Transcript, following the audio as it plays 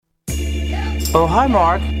Oh, hi,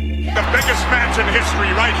 Mark. The biggest match in history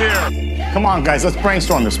right here. Come on, guys, let's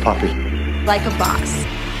brainstorm this puppy. Like a boss.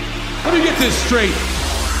 Let me get this straight.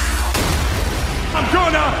 I'm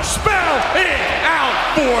gonna spell it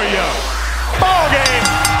out for you. Ball game.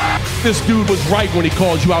 This dude was right when he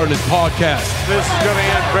called you out on his podcast. This is gonna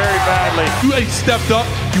end very badly. You ain't stepped up,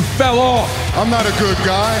 you fell off. I'm not a good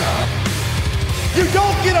guy. You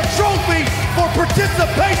don't get a trophy for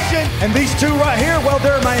participation. And these two right here, well,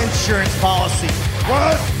 they're my insurance policy.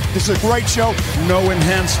 What? This is a great show. No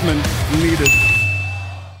enhancement needed.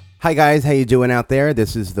 Hi guys, how you doing out there?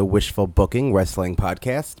 This is the Wishful Booking Wrestling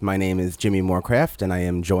Podcast. My name is Jimmy Morecraft, and I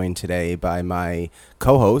am joined today by my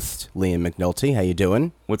co-host, Liam McNulty. How you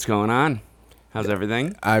doing? What's going on? How's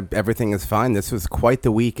everything? Everything is fine. This was quite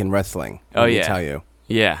the week in wrestling. Oh, let me yeah. tell you.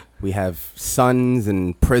 Yeah. We have sons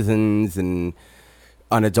and prisons and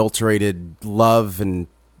unadulterated love, and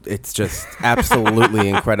it's just absolutely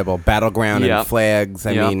incredible. Battleground and flags.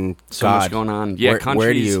 I mean, so God, much going on. Yeah,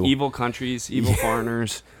 where do you... evil countries, evil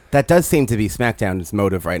foreigners. That does seem to be SmackDown's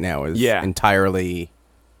motive right now. Is entirely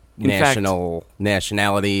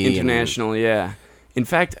nationality, international. Yeah. In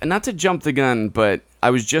fact, not to jump the gun, but I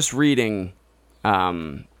was just reading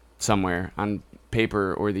somewhere on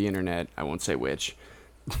paper or the internet. I won't say which.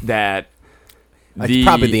 That it's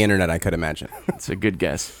probably the internet. I could imagine. It's a good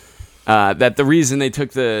guess. That the reason they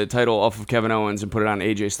took the title off of Kevin Owens and put it on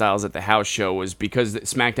AJ Styles at the house show was because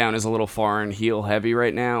SmackDown is a little foreign heel heavy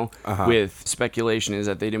right now. With speculation is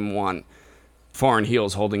that they didn't want foreign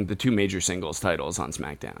heels holding the two major singles titles on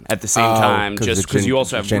SmackDown at the same time, just because you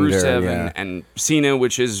also have Rusev and Cena,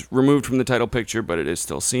 which is removed from the title picture, but it is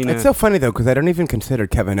still Cena. It's so funny though, because I don't even consider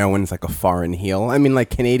Kevin Owens like a foreign heel. I mean, like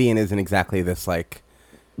Canadian isn't exactly this like.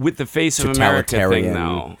 With the face of America thing,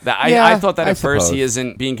 though, I thought that at first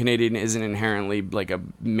being Canadian isn't inherently like a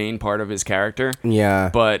main part of his character. Yeah,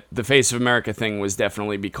 but the face of America thing was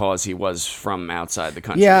definitely because he was from outside the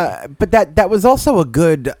country. Yeah, but that was also a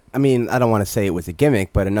good. I mean, I don't want to say it was a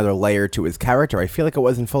gimmick, but another layer to his character. I feel like it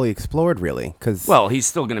wasn't fully explored, really. Well, he's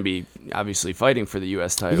still going to be obviously fighting for the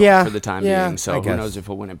U.S. title for the time being. So who knows if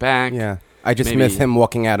he'll win it back? Yeah, I just miss him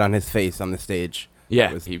walking out on his face on the stage.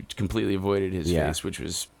 Yeah, he completely avoided his face, which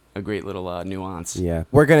was a great little nuance. Yeah.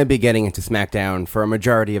 We're going to be getting into SmackDown for a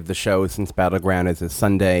majority of the show since Battleground is a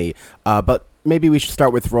Sunday. But maybe we should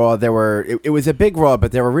start with Raw. It was a big Raw,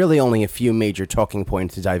 but there were really only a few major talking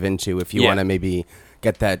points to dive into if you want to maybe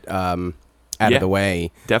get that out of the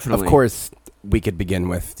way. Definitely. Of course, we could begin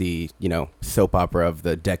with the, soap opera of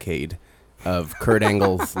the decade of Kurt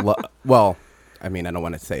Angle's... well, I mean, I don't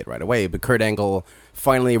want to say it right away, but Kurt Angle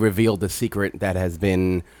finally revealed the secret that has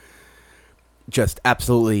been just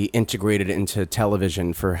absolutely integrated into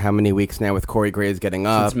television for how many weeks now with Corey Graves getting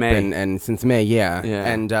up? Since May. And since May, yeah.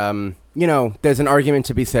 And, there's an argument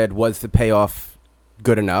to be said, was the payoff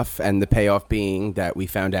good enough? And the payoff being that we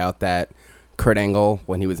found out that Kurt Angle,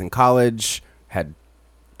 when he was in college, had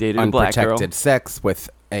dated unprotected sex with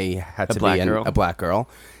a black girl.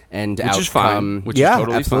 And which is fine. Which is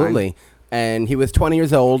totally absolutely. Fine. And he was 20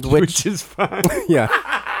 years old, which is fine. Yeah.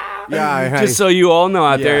 Yeah, just so you all know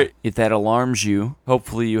out there, if that alarms you,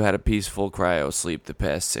 hopefully you had a peaceful cryo sleep the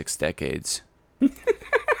past 6 decades.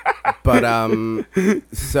 But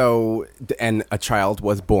so, and a child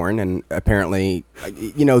was born, and apparently,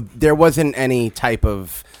 there wasn't any type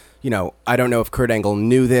of, I don't know if Kurt Angle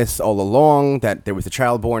knew this all along, that there was a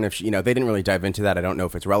child born. If they didn't really dive into that. I don't know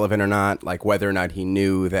if it's relevant or not, like whether or not he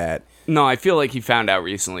knew that. No, I feel like he found out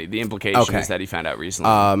recently. The implication is that he found out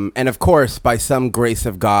recently. And of course, by some grace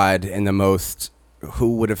of God, in the most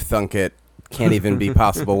who would have thunk it, can't even be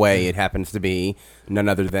possible way, it happens to be none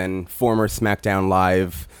other than former SmackDown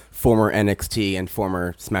Live, former NXT, and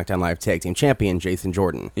former SmackDown Live Tag Team Champion Jason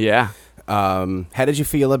Jordan. Yeah. How did you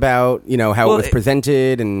feel about how it was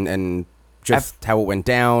presented and just how it went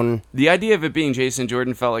down? The idea of it being Jason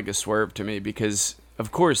Jordan felt like a swerve to me because,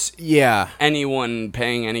 of course, anyone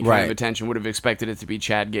paying any kind of attention would have expected it to be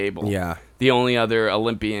Chad Gable. Yeah, the only other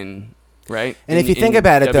Olympian, right? And if you think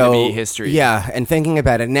about it, WWE though, history. And thinking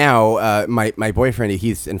about it now, my boyfriend,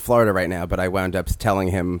 he's in Florida right now, but I wound up telling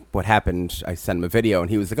him what happened. I sent him a video, and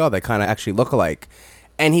he was like, "Oh, they kind of actually look alike."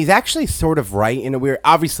 And he's actually sort of right in a weird...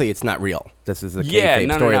 Obviously, it's not real. This is a kayfabe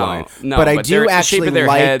storyline. No, but I do actually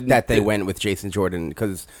like that they went went with Jason Jordan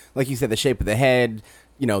because, like you said, the shape of the head,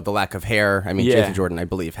 the lack of hair. I mean, Jason Jordan, I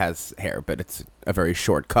believe, has hair, but it's a very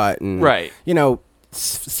short cut. And,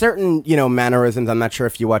 certain, mannerisms. I'm not sure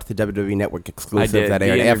if you watched the WWE Network exclusive that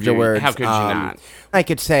aired afterwards. How could you not? I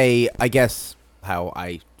could say, I guess, how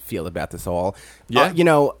I feel about this all. Yeah.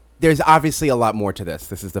 there's obviously a lot more to this.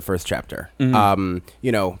 This is the first chapter.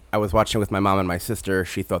 You know, I was watching with my mom and my sister.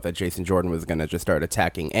 She thought that Jason Jordan was going to just start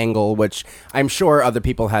attacking Angle, which I'm sure other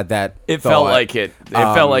people had that It thought. felt like it. It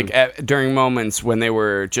felt like during moments when they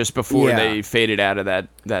were just before Yeah. they faded out of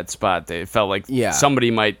that spot, they felt like Yeah.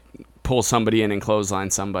 somebody might pull somebody in and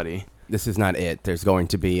clothesline somebody. This is not it. There's going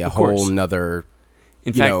to be a course. whole nother,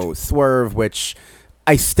 In you fact, know, swerve, which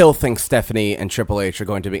I still think Stephanie and Triple H are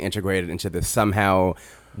going to be integrated into this somehow.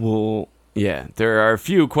 well, yeah, there are a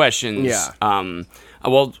few questions. Yeah.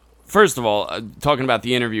 Well, first of all, talking about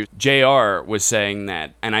the interview, JR was saying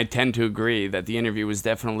that, and I tend to agree, that the interview was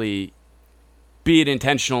definitely, be it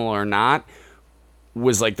intentional or not,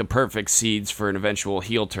 was like the perfect seeds for an eventual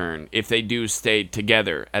heel turn if they do stay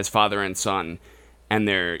together as father and son, and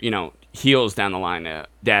they're, you know, heels down the line.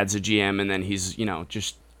 Dad's a GM, and then he's, you know,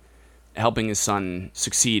 just helping his son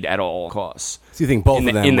succeed at all costs. So you think both In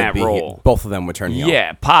of the- them in would that be, role. both of them would turn heel?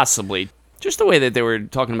 Yeah, possibly. Just the way that they were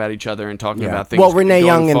talking about each other and talking about things. Well, Renee going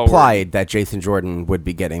Young forward. implied that Jason Jordan would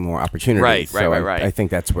be getting more opportunities. Right, so right. I think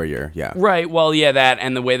that's where you're, Right, well, yeah, that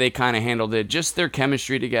and the way they kind of handled it, just their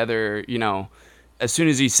chemistry together, you know, as soon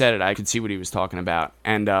as he said it, I could see what he was talking about.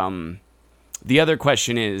 And the other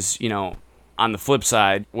question is, you know, on the flip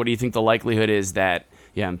side, what do you think the likelihood is that,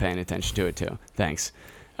 yeah, I'm paying attention to it too. Thanks.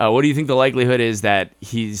 What do you think the likelihood is that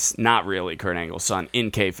he's not really Kurt Angle's son in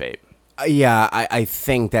kayfabe? Yeah, I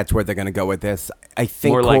think that's where they're going to go with this. I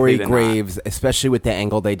think More likely Corey than Graves, especially with the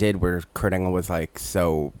angle they did where Kurt Angle was like,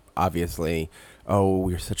 so obviously, oh,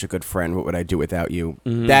 you're such a good friend. What would I do without you?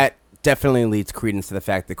 Mm-hmm. That definitely leads credence to the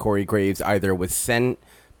fact that Corey Graves either was sent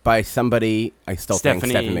by somebody, I still think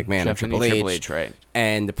Stephanie McMahon or Triple H, right.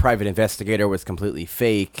 and the private investigator was completely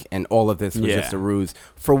fake, and all of this was Yeah. just a ruse.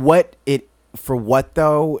 For what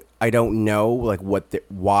though? I don't know, like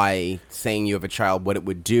why saying you have a child, what it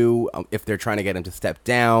would do, if they're trying to get him to step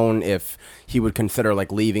down, if he would consider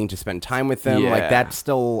like leaving to spend time with them, Yeah. like that.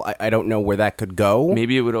 Still, I don't know where that could go.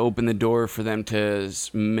 Maybe it would open the door for them to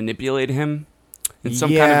manipulate him in some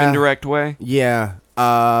kind Yeah. of indirect way. Yeah.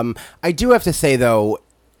 I do have to say though,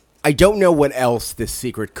 I don't know what else this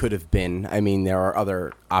secret could have been. I mean, there are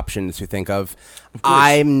other options to think of.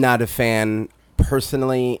 I'm not a fan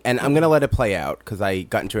personally, and I'm going to let it play out because I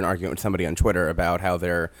got into an argument with somebody on Twitter about how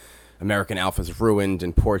their American Alpha's ruined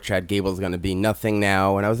and poor Chad Gable's going to be nothing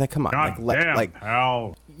now. And I was like, come on.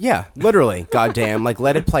 Hal. Yeah, literally. Goddamn. Like,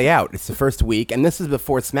 let it play out. It's the first week, and this is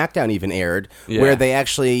before SmackDown even aired, Yeah. where they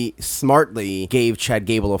actually smartly gave Chad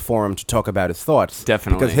Gable a forum to talk about his thoughts.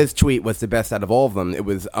 Definitely. Because his tweet was the best out of all of them. It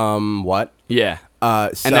was, what? Yeah.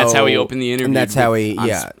 And that's how he opened the interview And that's how he,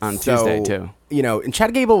 on So, Tuesday, too. You know, and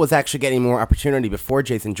Chad Gable was actually getting more opportunity before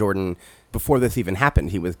Jason Jordan, before this even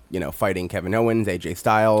happened. He was, you know, fighting Kevin Owens, AJ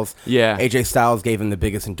Styles. Yeah. AJ Styles gave him the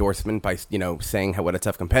biggest endorsement by, you know, saying what a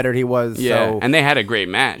tough competitor he was. Yeah, So, and they had a great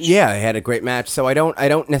match. yeah, they had a great match. So I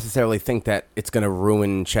don't necessarily think that it's going to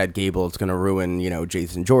ruin Chad Gable. It's going to ruin, you know,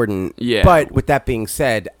 Jason Jordan. Yeah. But with that being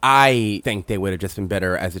said, I think they would have just been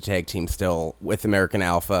better as a tag team still with American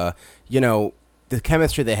Alpha. You know, the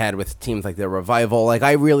chemistry they had with teams like the Revival. Like,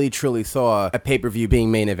 I really, truly saw a pay-per-view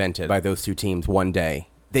being main evented by those two teams one day.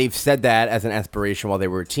 They've said that as an aspiration while they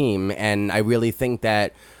were a team, and I really think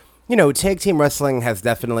that, you know, tag team wrestling has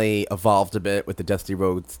definitely evolved a bit with the Dusty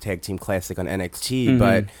Rhodes Tag Team Classic on NXT,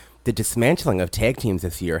 but the dismantling of tag teams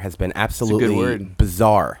this year has been absolutely word.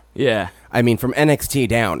 bizarre. Yeah. I mean, from NXT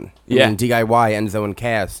down. Yeah. I mean, DIY, Enzo, and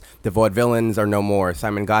Cass. The Vaudevillains are no more.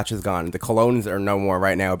 Simon Gotch is gone. The Colognes are no more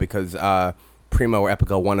right now because Primo or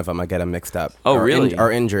Epico, one of them, I get them mixed up. Oh, really? Are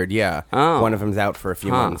injured, yeah. Oh. One of them's out for a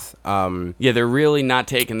few months. Yeah, they're really not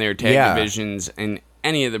taking their tag Yeah. divisions and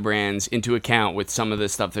any of the brands into account with some of the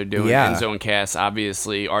stuff they're doing. Yeah. Enzo and Cass,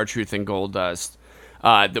 obviously, R-Truth and Goldust.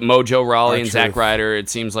 The Mojo Rawley and Zack R-Truth. Ryder, it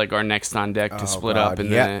seems like are next on deck to split God, up in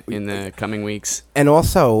yeah. the coming weeks. And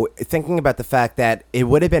also, thinking about the fact that it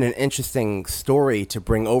would have been an interesting story to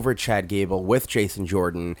bring over Chad Gable with Jason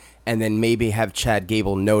Jordan, and then maybe have Chad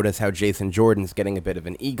Gable notice how Jason Jordan's getting a bit of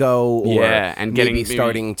an ego, or Yeah, and getting- maybe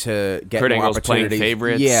starting to get Kurt more Angle's playing opportunities.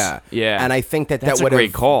 favorites. Yeah, Yeah. And I think that That's a would great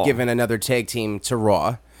have call. given another tag team to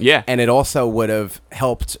Raw. Yeah. And it also would have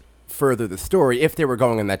helped further the story if they were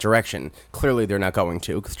going in that direction. Clearly, they're not going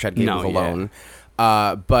to because Chad Gable's No, yeah. alone.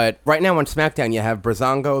 But right now on SmackDown, you have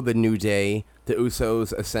Breezango, The New Day, the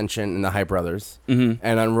Usos, Ascension, and the Hype Brothers. Mm-hmm.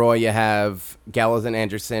 And on Raw, you have Gallows and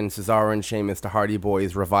Anderson, Cesaro and Sheamus, the Hardy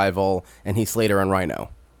Boys, Revival, and Heath Slater and Rhino.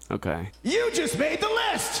 Okay. You just made the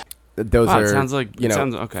list. Those Wow, it are sounds like- you it know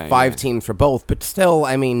sounds- okay, 5 yeah. teams for both, but still,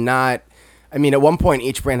 I mean, not. I mean, at one point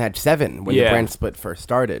each brand had 7 when the Yeah. brand split first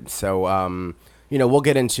started. So, we'll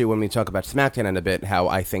get into when we talk about SmackDown in a bit how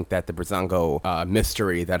I think that the Breezango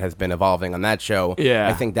mystery that has been evolving on that show,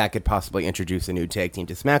 I think that could possibly introduce a new tag team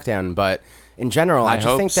to SmackDown. But in general, I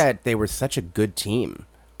just think that they were such a good team.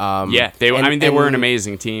 They were an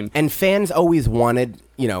amazing team. And fans always wanted,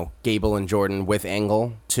 Gable and Jordan with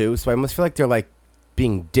Angle, too. So I almost feel like they're, like,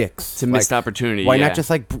 being dicks. It's a missed opportunity. Why not just,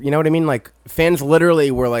 like, you know what I mean? Like, fans literally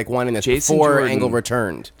were, like, wanting this before Angle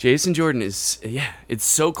returned. Jason Jordan is, it's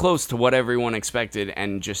so close to what everyone expected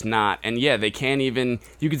and just not. And, they can't even,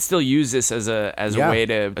 you could still use this as a way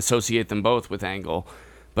to associate them both with Angle.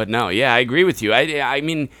 But no, I agree with you. I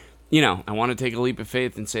mean, I want to take a leap of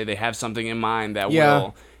faith and say they have something in mind that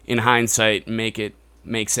will, in hindsight,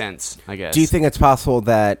 make sense, I guess. Do you think it's possible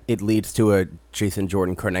that it leads to a Jason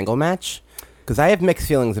Jordan-Kurt Angle match? Because I have mixed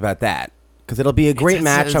feelings about that. Because it'll be a great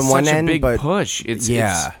match on one end, big but push. Does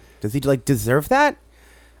he deserve that?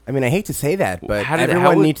 I mean, I hate to say that, but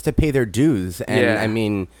everyone needs to pay their dues. And I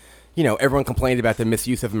mean, everyone complained about the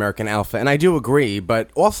misuse of American Alpha, and I do agree. But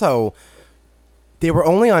also, they were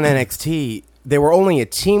only on NXT. They were only a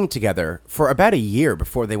team together for about a year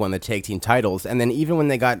before they won the tag team titles, and then even when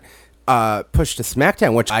they got pushed to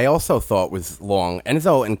SmackDown, which I also thought was long.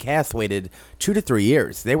 Enzo and Cass waited 2 to 3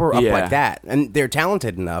 years. They were up like that, and they're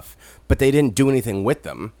talented enough, but they didn't do anything with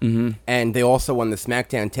them. Mm-hmm. And they also won the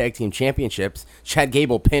SmackDown Tag Team Championships. Chad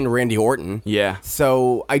Gable pinned Randy Orton. Yeah.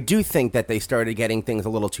 So I do think that they started getting things a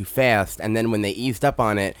little too fast, and then when they eased up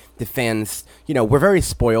on it, the fans, we're very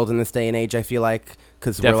spoiled in this day and age, I feel like.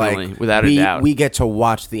 Because we're like, without a doubt, we get to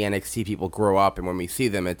watch the NXT people grow up, and when we see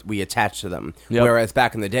them, we attach to them. Yep. Whereas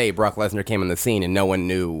back in the day, Brock Lesnar came on the scene, and no one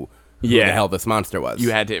knew who the hell this monster was.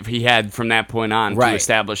 He had from that point on to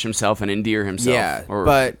establish himself and endear himself. Yeah,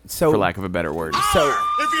 for lack of a better word. So,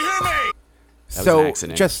 if you hear me, that was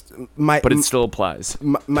an accident. But it still applies.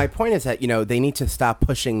 My point is that they need to stop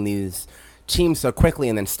pushing these team so quickly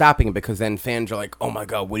and then stopping it, because then fans are like, oh my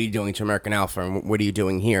god, what are you doing to American Alpha, and what are you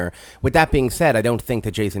doing here? With that being said, I don't think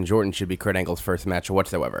that Jason Jordan should be Kurt Angle's first match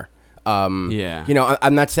whatsoever. I'm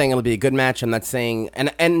not saying it'll be a good match. I'm not saying,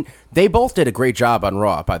 and they both did a great job on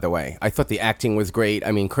Raw, by the way. I thought the acting was great.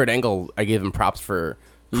 I mean, Kurt Angle, I gave him props for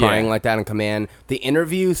crying like that on command. The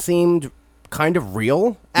interview seemed kind of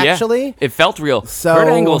real, actually. It felt real. So, Kurt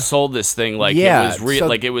Angle sold this thing like it was real, so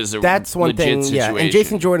like it was a that's one legit thing, situation. And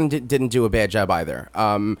Jason Jordan didn't do a bad job either.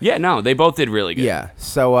 They both did really good. Yeah,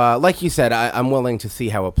 so like you said, I'm willing to see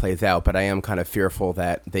how it plays out, but I am kind of fearful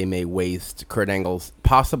that they may waste Kurt Angle's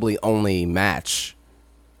possibly only match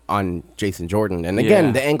on Jason Jordan. And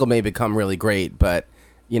again, the angle may become really great, but,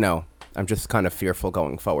 I'm just kind of fearful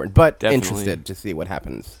going forward. But interested to see what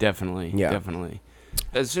happens. Definitely.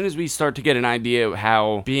 As soon as we start to get an idea of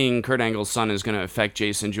how being Kurt Angle's son is going to affect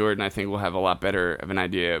Jason Jordan, I think we'll have a lot better of an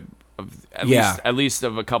idea of at least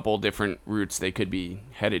of a couple different routes they could be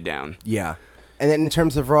headed down. Yeah. And then in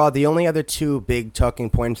terms of Raw, the only other two big talking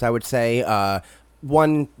points I would say,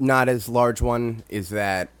 one not as large one, is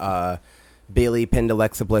that Bayley pinned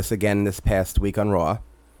Alexa Bliss again this past week on Raw.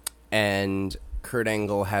 And Kurt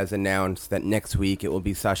Angle has announced that next week it will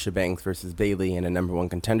be Sasha Banks versus Bayley in a number one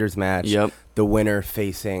contenders match. Yep. The winner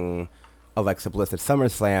facing Alexa Bliss at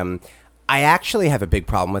SummerSlam. I actually have a big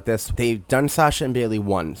problem with this. They've done Sasha and Bayley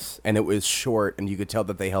once, and it was short, and you could tell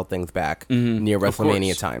that they held things back near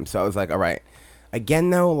WrestleMania time. So I was like, all right. Again,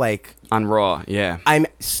 though, like... on Raw, I'm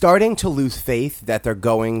starting to lose faith that they're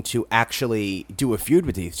going to actually do a feud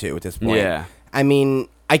with these two at this point. Yeah. I mean,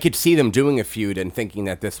 I could see them doing a feud and thinking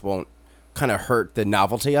that this won't kind of hurt the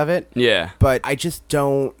novelty of it. Yeah. But I just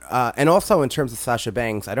don't... and also, in terms of Sasha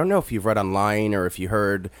Banks, I don't know if you've read online or if you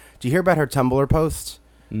heard... Do you hear about her Tumblr post?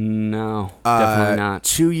 No, definitely not.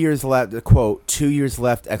 2 years left, quote, 2 years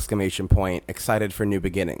left, exclamation point, excited for new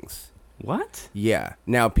beginnings. What? Yeah.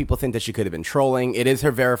 Now, people think that she could have been trolling. It is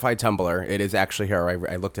her verified Tumblr. It is actually her.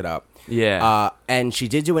 I looked it up. Yeah. And she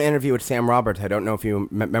did do an interview with Sam Roberts. I don't know if you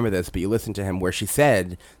remember this, but you listened to him, where she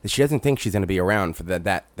said that she doesn't think she's going to be around for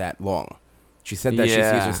that long. She said that she sees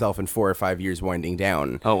herself in 4 or 5 years winding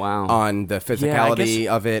down. Oh, wow. On the physicality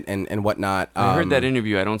of it and whatnot. I heard that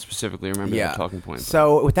interview. I don't specifically remember the talking point.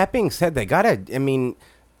 So, with that being said, they got to... I mean,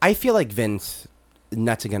 I feel like Vince...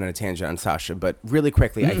 Not to get on a tangent on Sasha, but really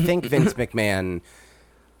quickly, I think Vince McMahon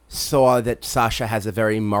saw that Sasha has a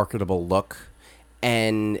very marketable look.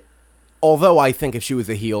 And although I think if she was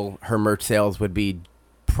a heel, her merch sales would be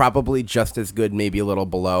probably just as good, maybe a little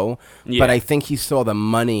below. Yeah. But I think he saw the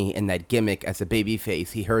money in that gimmick as a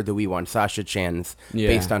babyface. He heard the We Want Sasha chants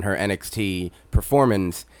based on her NXT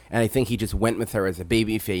performance. And I think he just went with her as a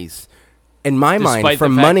babyface in my mind, Despite for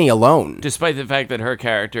the fact- money alone. Despite the fact that her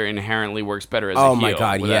character inherently works better as a Oh heel, my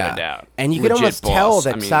God, without yeah. a doubt. And you can Legit almost boss. tell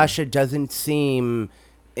that I mean, Sasha doesn't seem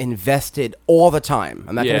invested all the time.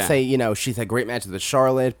 I'm not going Yeah. to say, she's had great matches with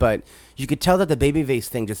Charlotte, but you could tell that the babyface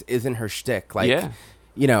thing just isn't her shtick. Like,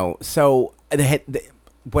 Yeah. so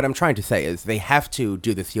what I'm trying to say is they have to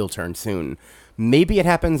do this heel turn soon. Maybe it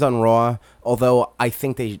happens on Raw, although I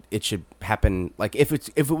think it should happen. Like, if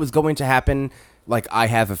it was going to happen, like, I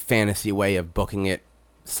have a fantasy way of booking it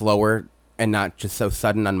slower and not just so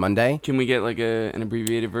sudden on Monday. Can we get like an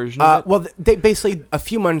abbreviated version of it? Well, they basically a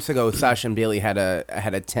few months ago, Sasha and Bayley had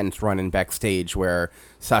a tense run in backstage where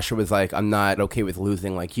Sasha was like, "I'm not okay with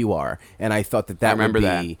losing like you are," and I thought that remember would be,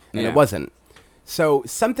 that. and Yeah. it wasn't. So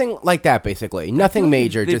something like that, basically, nothing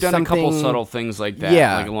major. They've just done something, a couple subtle things like that,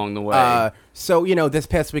 yeah, like along the way. So this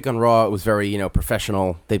past week on Raw, it was very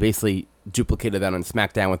professional. They basically duplicated that on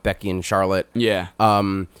SmackDown with Becky and Charlotte. Yeah.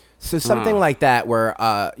 So something like that where,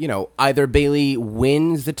 either Bayley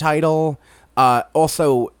wins the title,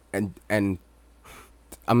 also, and I'm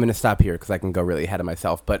going to stop here because I can go really ahead of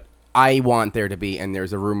myself, but I want there to be, and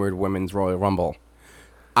there's a rumored Women's Royal Rumble.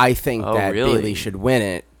 I think that really? Bayley should win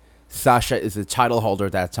it. Sasha is the title holder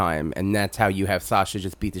at that time, and that's how you have Sasha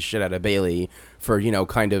just beat the shit out of Bayley for,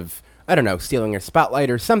 kind of, I don't know, stealing her spotlight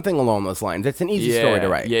or something along those lines. It's an easy story to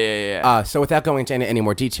write. Yeah. So without going into any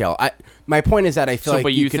more detail, my point is that I feel like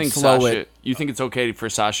but you you could think slow Sasha? it. You think it's okay for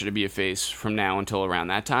Sasha to be a face from now until around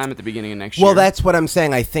that time at the beginning of next year? Well, that's what I'm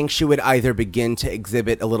saying. I think she would either begin to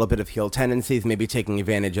exhibit a little bit of heel tendencies, maybe taking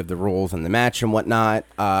advantage of the rules in the match and whatnot,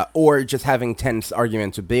 or just having tense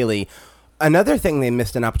arguments with Bayley. Another thing they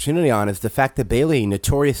missed an opportunity on is the fact that Bayley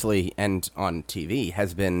notoriously and on TV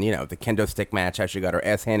has been, the kendo stick match, how she got her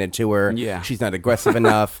ass handed to her. Yeah. She's not aggressive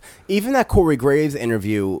enough. Even that Corey Graves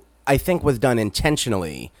interview, I think, was done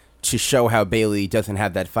intentionally to show how Bayley doesn't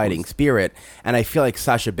have that fighting spirit. And I feel like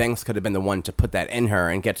Sasha Banks could have been the one to put that in her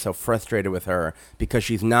and get so frustrated with her because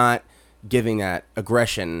she's not giving that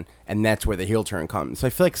aggression, and that's where the heel turn comes. So I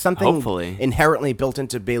feel like something Hopefully. inherently built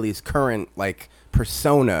into Bayley's current,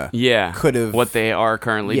 persona could have... what they are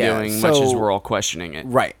currently doing, much as we're all questioning it.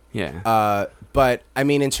 Right. Yeah. But, I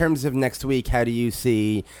mean, in terms of next week, how do you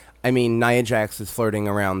see... I mean, Nia Jax is flirting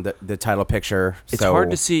around the title picture. It's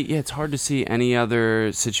hard to see. Yeah, it's hard to see any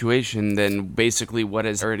other situation than basically what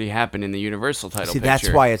has already happened in the Universal title picture.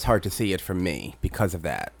 That's why it's hard to see it from me, because of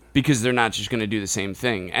that. Because they're not just going to do the same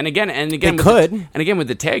thing. And again, They with could. with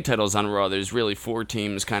the tag titles on Raw, there's really 4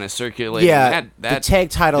 teams kind of circulating. Yeah, that the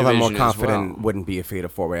tag titles I'm more division as confident well. wouldn't be a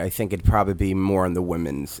fatal 4-way. I think it'd probably be more on the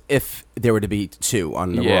women's, if there were to be 2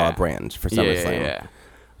 on the Raw brand for SummerSlam.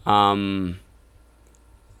 Yeah.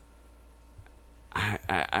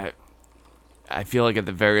 I feel like at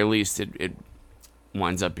the very least it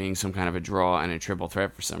winds up being some kind of a draw and a triple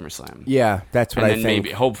threat for SummerSlam. Yeah, that's what and I then think.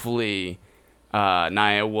 maybe, hopefully,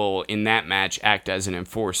 Nia will, in that match, act as an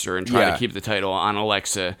enforcer and try to keep the title on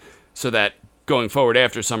Alexa so that going forward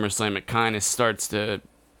after SummerSlam, it kind of starts to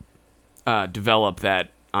develop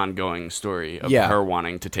that ongoing story of her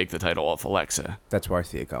wanting to take the title off Alexa. That's where I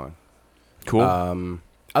see it going. Cool.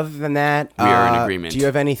 Other than that, we are in agreement. Do you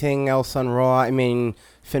have anything else on Raw? I mean,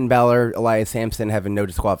 Finn Balor, Elias Sampson have a no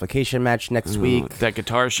disqualification match next week. That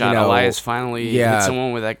guitar shot, Elias finally hit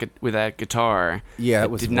someone with that guitar. Yeah,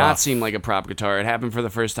 it was did rough. not seem like a prop guitar. It happened for the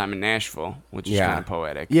first time in Nashville, which is kind of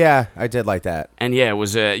poetic. Yeah, I did like that. And yeah, it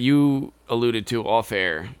was you alluded to off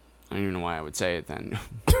air. I don't even know why I would say it then,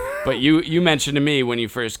 but you mentioned to me when you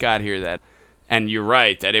first got here that. And you're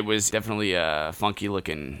right, that it was definitely a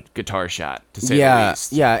funky-looking guitar shot, to say the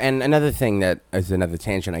least. Yeah, and another thing that is another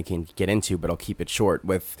tangent I can get into, but I'll keep it short,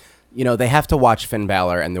 with, they have to watch Finn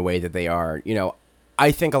Balor and the way that they are.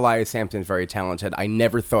 I think Elias Sampson's very talented. I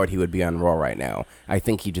never thought he would be on Raw right now. I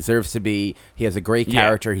think he deserves to be. He has a great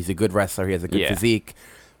character. He's a good wrestler. He has a good physique.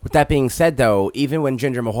 With that being said, though, even when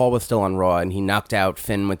Jinder Mahal was still on Raw and he knocked out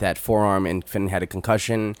Finn with that forearm and Finn had a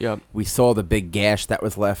concussion, we saw the big gash that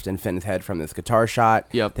was left in Finn's head from this guitar shot.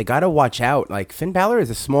 They got to watch out. Like, Finn Balor is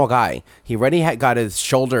a small guy. He already got his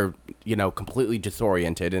shoulder, completely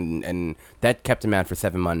disoriented, and that kept him out for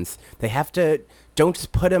 7 months. They have to... Don't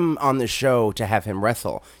just put him on the show to have him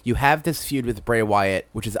wrestle. You have this feud with Bray Wyatt,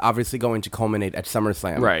 which is obviously going to culminate at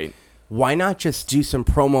SummerSlam. Right. Why not just do some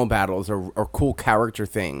promo battles or cool character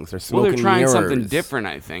things or smoke and mirrors? Well, they're trying something different,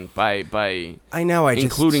 I think, by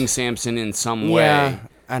including Samson in some way.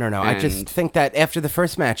 I don't know. I just think that after the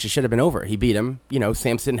first match, it should have been over. He beat him.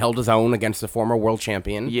 Samson held his own against the former world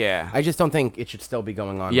champion. Yeah. I just don't think it should still be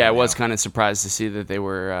going on. Yeah, right I was now. kind of surprised to see that they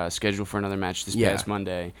were scheduled for another match this past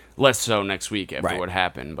Monday. Less so next week after what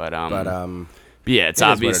happened. But yeah, it's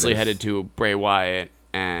obviously headed to Bray Wyatt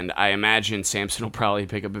And I imagine Samson will probably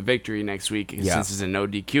pick up a victory next week since it's a no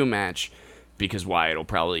DQ match, because Wyatt will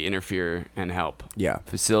probably interfere and help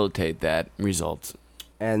facilitate that result.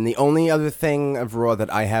 And the only other thing of Raw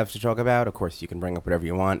that I have to talk about, of course you can bring up whatever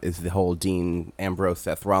you want, is the whole Dean Ambrose,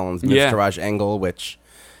 Seth Rollins, Miztourage angle, which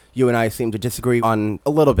you and I seem to disagree on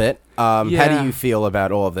a little bit. How do you feel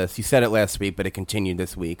about all of this? You said it last week, but it continued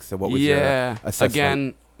this week. So what was your assessment?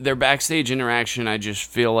 Again, their backstage interaction, I just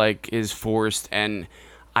feel like is forced. And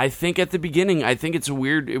I think at the beginning,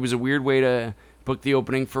 it was a weird way to book the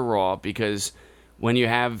opening for Raw, because when you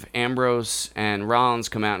have Ambrose and Rollins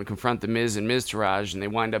come out and confront The Miz and Miztourage, and they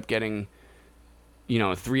wind up getting, a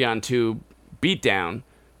 3-on-2 beatdown,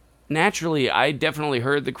 naturally, I definitely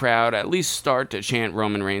heard the crowd at least start to chant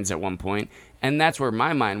Roman Reigns at one point, and that's where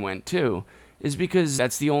my mind went too, is because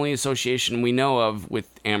that's the only association we know of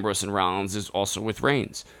with Ambrose and Rollins is also with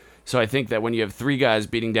Reigns. So I think that when you have three guys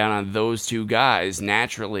beating down on those two guys,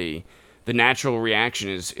 naturally, the natural reaction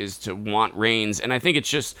is to want Reigns, and I think it's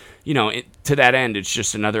just, to that end, it's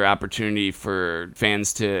just another opportunity for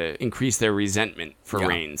fans to increase their resentment for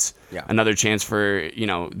Reigns. Yeah. Another chance for,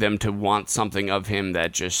 them to want something of him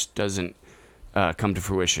that just doesn't come to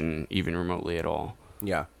fruition even remotely at all.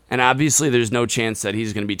 Yeah. And obviously there's no chance that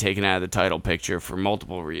he's going to be taken out of the title picture for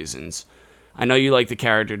multiple reasons. I know you like the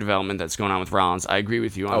character development that's going on with Rollins. I agree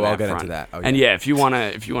with you on that I'll get front. into that. And if you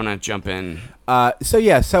wanna jump in.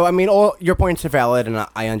 So I mean, all your points are valid, and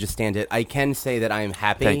I understand it. I can say that I am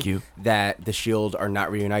happy that the Shield are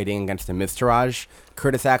not reuniting against the Miztourage.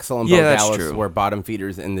 Curtis Axel and Bo Dallas were bottom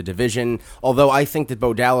feeders in the division. Although I think that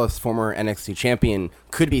Bo Dallas, former NXT champion,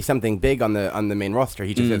 could be something big on the main roster.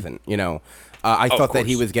 He just isn't. I thought that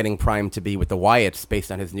he was getting primed to be with the Wyatts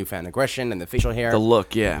based on his newfound aggression and the facial hair. The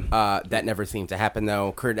look, that never seemed to happen,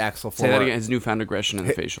 though. Kurt Axel, Say that again, his newfound aggression and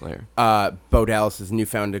the facial hair. Bo Dallas's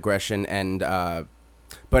newfound aggression and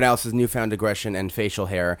facial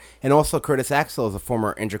hair. And also Curtis Axel is a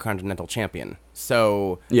former Intercontinental champion.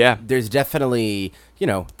 So there's definitely,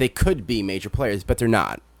 they could be major players, but they're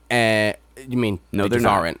not. You mean no, they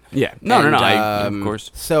aren't? Yeah, no. Of course.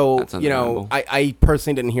 So I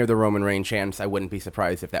personally didn't hear the Roman Reigns chants. I wouldn't be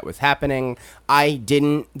surprised if that was happening. I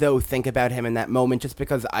didn't though think about him in that moment, just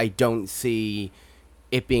because I don't see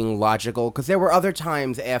it being logical. Because there were other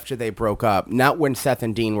times after they broke up, not when Seth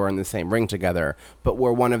and Dean were in the same ring together, but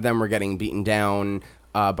where one of them were getting beaten down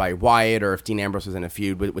by Wyatt, or if Dean Ambrose was in a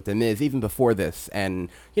feud with The Miz, even before this. And,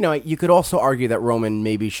 you could also argue that Roman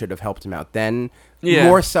maybe should have helped him out then. Yeah.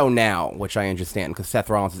 More so now, which I understand, because Seth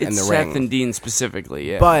Rollins is in the ring. Seth and Dean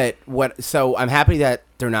specifically, But so I'm happy that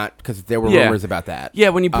they're not, because there were rumors about that. Yeah,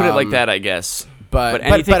 when you put it like that, I guess. But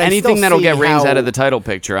anything that'll get Reigns out of the title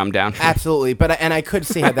picture, I'm down for. Absolutely. And I could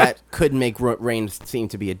see how that could make Reigns seem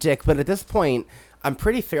to be a dick. But at this point, I'm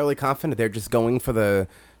pretty fairly confident they're just going for the,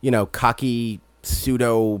 cocky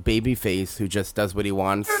pseudo babyface who just does what he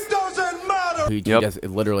wants. It doesn't matter. He does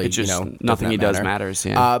literally, it just, nothing he does matters.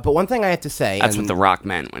 Yeah. But one thing I have to say, that's what The Rock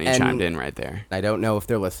meant when he chimed in right there. I don't know if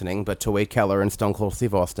they're listening, but to Wade Keller and Stone Cold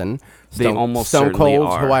Steve Austin, they almost Stone certainly Cold,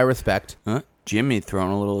 are. who I respect. Jimmy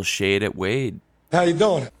throwing a little shade at Wade. How you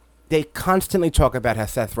doing? They constantly talk about how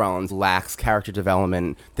Seth Rollins lacks character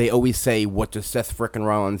development. They always say, "What does Seth frickin'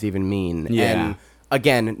 Rollins even mean?" Yeah. And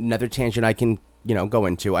again, another tangent I can go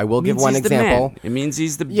into. I will give one example. It means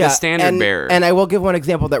he's the standard bearer. And I will give one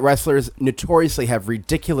example that wrestlers notoriously have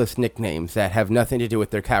ridiculous nicknames that have nothing to do with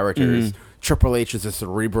their characters. Triple H is a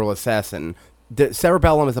cerebral assassin. The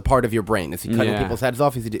cerebellum is a part of your brain. Is he cutting people's heads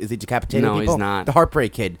off? Is he decapitating people? No, he's not. The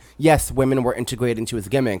Heartbreak Kid. Yes, women were integrated into his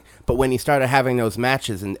gimmick, but when he started having those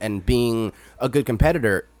matches and being a good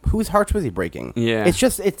competitor, whose hearts was he breaking? Yeah. It's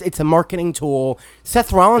just, it's a marketing tool.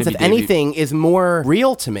 Seth Rollins, if anything, is more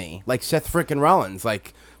real to me. Like Seth frickin' Rollins.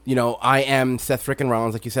 Like, I am Seth frickin'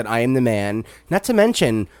 Rollins. Like you said, I am the man. Not to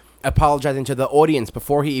mention apologizing to the audience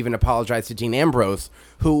before he even apologized to Dean Ambrose,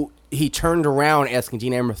 who he turned around asking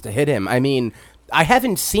Dean Ambrose to hit him. I mean, I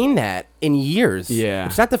haven't seen that in years. Yeah.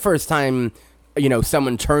 It's not the first time,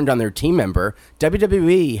 someone turned on their team member.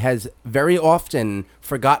 WWE has very often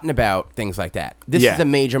forgotten about things like that. This is a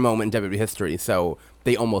major moment in WWE history, so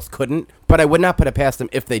they almost couldn't. But I would not put it past them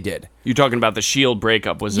if they did. You're talking about the Shield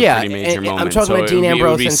breakup was a pretty major moment. I'm talking about Dean Ambrose.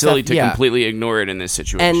 It would be silly to completely ignore it in this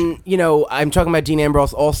situation. And, I'm talking about Dean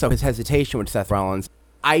Ambrose also, his hesitation with Seth Rollins.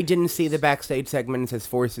 I didn't see the backstage segments as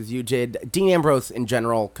forced as you did. Dean Ambrose, in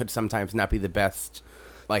general, could sometimes not be the best,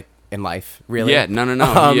 in life, really. Yeah,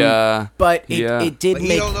 no. But it did but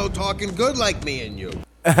make... he don't know talking good like me and you.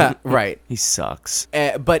 Right. He sucks.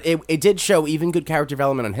 But it did show even good character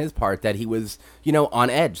development on his part that he was, on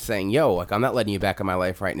edge, saying, yo, like, I'm not letting you back in my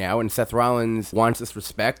life right now. And Seth Rollins wants this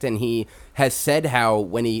respect, and he has said how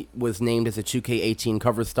when he was named as a 2K18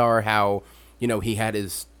 cover star, how, he had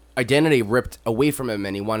his identity ripped away from him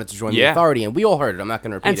and he wanted to join the Authority, and we all heard it. I'm not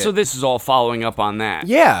going to repeat it. And so this is all following up on that.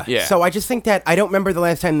 Yeah. Yeah. So I just think that I don't remember the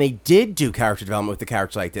last time they did do character development with a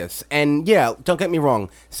character like this. And yeah, don't get me wrong,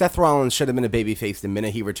 Seth Rollins should have been a babyface the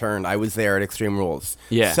minute he returned. I was there at Extreme Rules.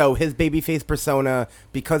 Yeah. So his babyface persona,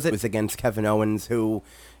 because it was against Kevin Owens, who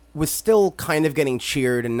was still kind of getting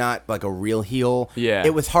cheered and not like a real heel,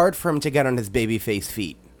 it was hard for him to get on his babyface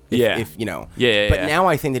feet. If But now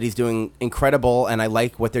I think that he's doing incredible, and I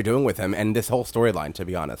like what they're doing with him and this whole storyline, to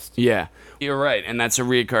be honest. Yeah, you're right. And that's a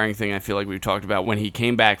reoccurring thing I feel like we've talked about. When he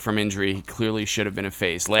came back from injury, he clearly should have been a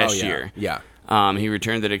face last year. Yeah. He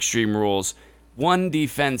returned at Extreme Rules. One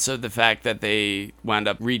defense of the fact that they wound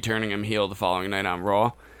up returning him heel the following night on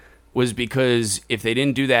Raw was because if they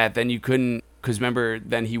didn't do that, then you couldn't. Because remember,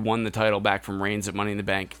 then he won the title back from Reigns at Money in the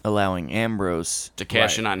Bank. Allowing Ambrose to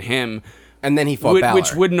cash in on him. And then he fought Balor.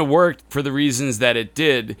 Which wouldn't have worked for the reasons that it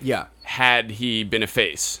did had he been a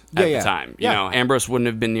face at the time. You know, Ambrose wouldn't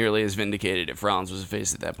have been nearly as vindicated if Rollins was a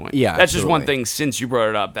face at that point. Yeah, that's just one thing since you brought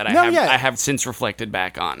it up that I have since reflected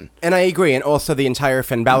back on. And I agree. And also the entire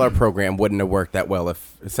Finn Balor program wouldn't have worked that well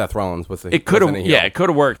if Seth Rollins was a It could have, it could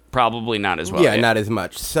have worked. Probably not as well. Yeah, not as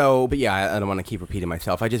much. So, but I don't want to keep repeating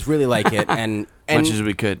myself. I just really like it. And much as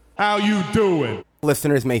we could. How you doing?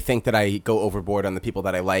 Listeners may think that I go overboard on the people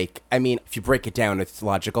that I like. I mean, if you break it down, it's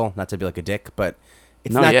logical, not to be like a dick, but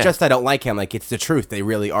it's not just I don't like him. Like, it's the truth. They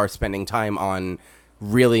really are spending time on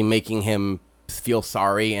really making him feel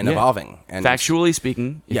sorry and evolving. And factually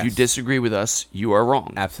speaking, if you disagree with us, you are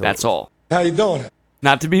wrong. Absolutely. That's all. How you doing?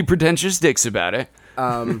 Not to be pretentious dicks about it.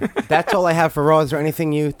 That's all I have for Raw. Is there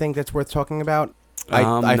anything you think that's worth talking about? I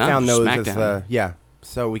found those SmackDown. as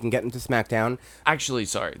so we can get into SmackDown. Actually,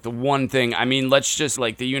 sorry. The one thing, I mean, let's just,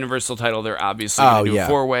 like, the Universal title, they're obviously going to do a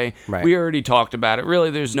four-way. Right. We already talked about it. Really,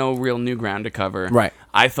 there's no real new ground to cover. Right.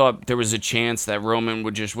 I thought there was a chance that Roman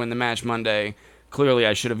would just win the match Monday. Clearly,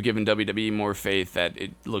 I should have given WWE more faith that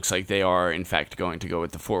it looks like they are, in fact, going to go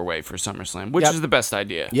with the four-way for SummerSlam, which is the best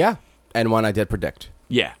idea. Yeah, and one I did predict.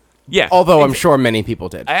 Yeah. Yeah. Although I'm sure many people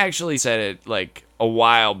did. I actually said it, like, a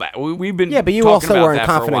while back. We've been but you talking also about weren't that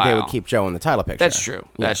for a confident they while. would keep Joe in the title picture. That's true.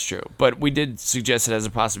 Yeah. That's true. But we did suggest it as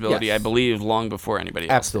a possibility, Yes. I believe, long before anybody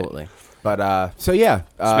else Absolutely. did. But,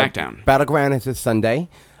 SmackDown. Battleground is this Sunday.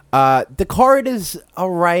 The card is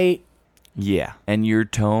all right. Yeah, and your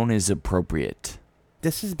tone is appropriate.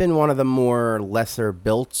 This has been one of the more lesser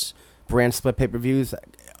built brand split pay-per-views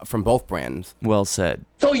from both brands. Well said.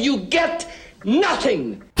 So you get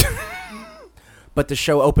nothing. But the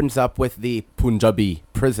show opens up with the Punjabi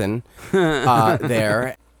prison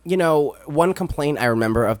there. You know, one complaint I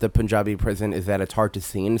remember of the Punjabi prison is that it's hard to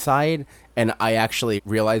see inside, and I actually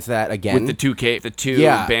realized that again. With the two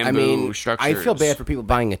bamboo structures. I feel bad for people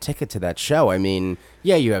buying a ticket to that show. I mean,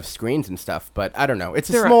 yeah, you have screens and stuff, but I don't know. It's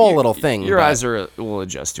a small little thing. Your eyes will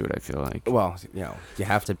adjust to it, I feel like. Well, you know, you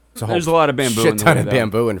have to. There's a lot of bamboo shit in the ton way, of though.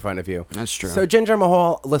 bamboo in front of you. That's true. So Jinder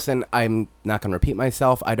Mahal, listen, I'm not going to repeat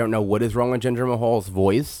myself. I don't know what is wrong with Jinder Mahal's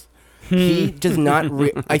voice. He does not.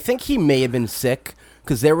 I think he may have been sick.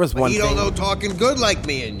 Because there was one thing. You don't know talking good like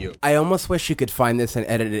me and you. I almost wish you could find this and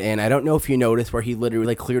edit it in. I don't know if you noticed where he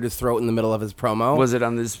literally cleared his throat in the middle of his promo. Was it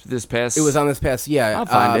on this past? It was on this past, yeah. I'll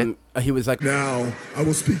find it. He was like, Now, I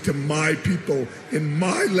will speak to my people in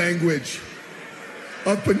my language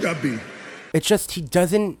of Punjabi. It's just, he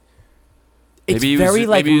doesn't, it's maybe very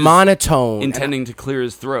maybe he was monotone. Intending to clear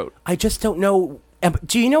his throat. I just don't know.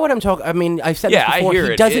 Do you know what I'm talking? I mean, I've said this before. I hear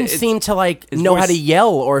he it. doesn't seem to know how to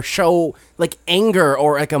yell or show like anger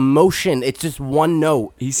or like emotion. It's just one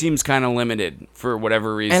note. He seems kind of limited for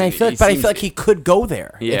whatever reason. And I feel like, he could go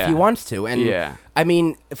there if he wants to. And I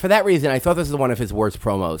mean, for that reason, I thought this was one of his worst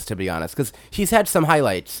promos, to be honest, because he's had some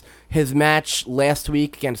highlights. His match last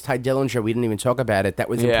week against Ty Dillinger, we didn't even talk about it. That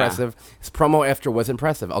was impressive. His promo after was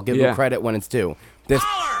impressive. I'll give him credit when it's due.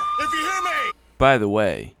 Holler, if you hear me. By the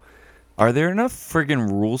way, are there enough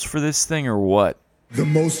friggin' rules for this thing or what? The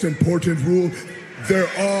most important rule, there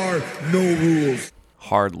are no rules.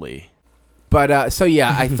 Hardly. But, I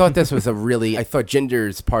thought this was I thought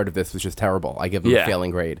Jinder's part of this was just terrible. I give him a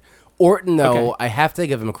failing grade. Orton, though, I have to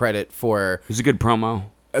give him credit for... It was a good promo.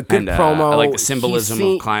 A good promo. I like the symbolism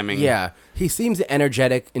of climbing. Yeah. He seems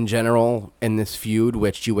energetic in general in this feud,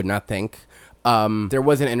 which you would not think. There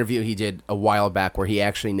was an interview he did a while back where he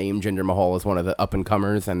actually named Jinder Mahal as one of the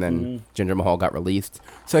up-and-comers, and then Jinder Mahal got released.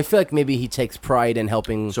 So I feel like maybe he takes pride in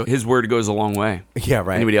helping... So his word goes a long way. Yeah,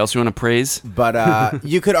 right. Anybody else you want to praise? But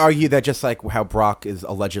you could argue that just like how Brock is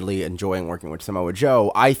allegedly enjoying working with Samoa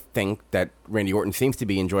Joe, I think that Randy Orton seems to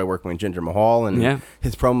be enjoying working with Jinder Mahal, and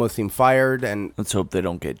his promos seem fired. And let's hope they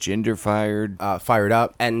don't get Jinder fired. Fired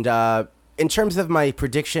up. And in terms of my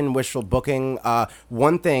prediction, wishful booking,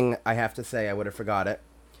 one thing I have to say, I would have forgot it.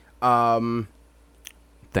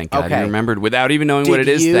 Thank God you remembered. Without even knowing what it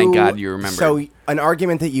is, thank God you remembered. So an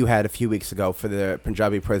argument that you had a few weeks ago for the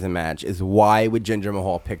Punjabi prison match is why would Jinder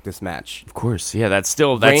Mahal pick this match? Of course. Yeah, that's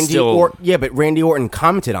still... but Randy Orton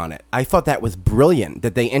commented on it. I thought that was brilliant,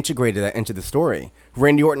 that they integrated that into the story.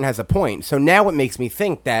 Randy Orton has a point. So now it makes me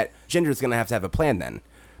think that Jinder's going to have a plan then.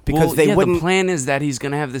 Because the plan is that he's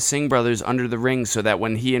going to have the Singh brothers under the ring so that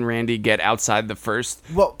when he and Randy get outside the first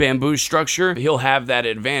bamboo structure, he'll have that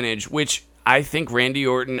advantage, which I think Randy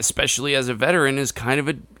Orton, especially as a veteran, is kind of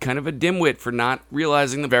a dimwit for not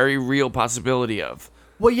realizing the very real possibility of.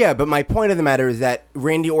 Well, yeah, but my point of the matter is that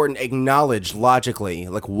Randy Orton acknowledged logically,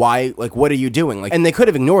 why, what are you doing? And they could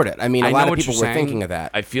have ignored it. I mean, a lot of people were thinking of that.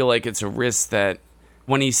 I feel like it's a risk that...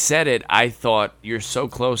 When he said it, I thought, you're so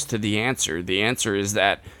close to the answer. The answer is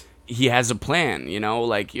that he has a plan,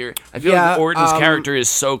 I feel like Orton's character is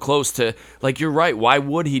so close to, you're right, why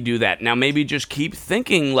would he do that? Now, maybe just keep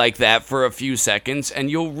thinking like that for a few seconds, and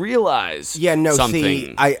you'll realize something.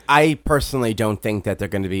 See, I personally don't think that they're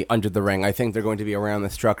going to be under the ring. I think they're going to be around the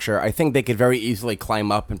structure. I think they could very easily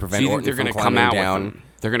climb up and prevent Orton from climbing down.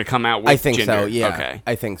 They're going to come out with I think Jinder. So, yeah. Okay.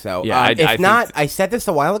 I think so. Yeah, if not, I said this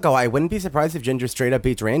a while ago, I wouldn't be surprised if Jinder straight up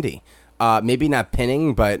beats Randy. Maybe not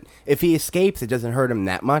pinning, but if he escapes, it doesn't hurt him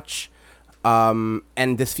that much. And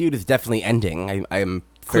this feud is definitely ending. I am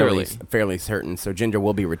fairly certain. So Jinder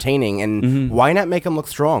will be retaining. And why not make him look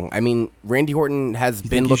strong? I mean, Randy Orton has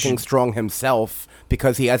been looking strong himself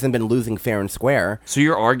because he hasn't been losing fair and square. So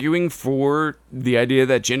you're arguing for the idea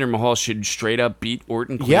that Jinder Mahal should straight up beat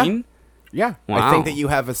Orton clean? Yeah. Wow. I think that you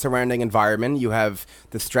have a surrounding environment. You have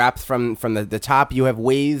the straps from the top. You have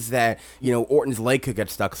ways that, Orton's leg could get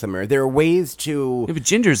stuck somewhere. There are ways to... Yeah, but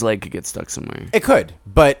Jinder's leg could get stuck somewhere. It could,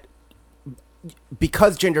 but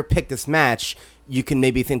because Jinder picked this match, you can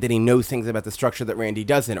maybe think that he knows things about the structure that Randy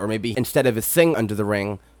doesn't, or maybe instead of a Singh under the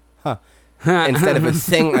ring,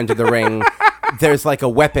 there's a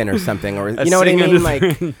weapon or something, or you know what I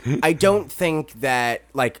mean? I don't think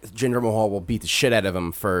that Jinder Mahal will beat the shit out of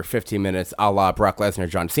him for 15 minutes, a la Brock Lesnar,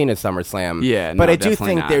 John Cena, SummerSlam. Yeah, but I do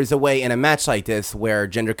think there's a way in a match like this where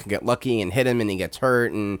Jinder can get lucky and hit him, and he gets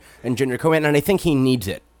hurt, and Jinder come in, and I think he needs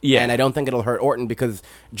it. Yeah, and I don't think it'll hurt Orton because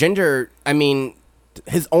Jinder, I mean,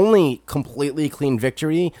 his only completely clean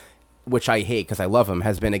victory, which I hate because I love him,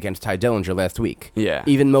 has been against Ty Dillinger last week. Yeah.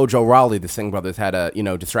 Even Mojo Rawley, the Singh brothers, had to,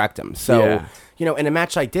 distract him. So, in a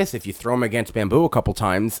match like this, if you throw him against Bamboo a couple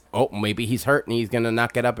times, maybe he's hurt and he's going to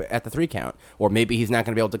not get up at the 3 count. Or maybe he's not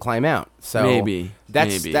going to be able to climb out. So maybe.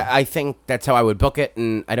 I think that's how I would book it,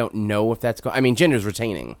 and I don't know if that's going... I mean, Jinder's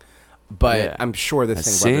retaining, but I'm sure the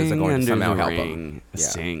Singh brothers are going to somehow help him.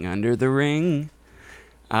 Sing under the ring.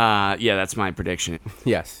 That's my prediction.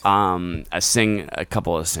 Yes. A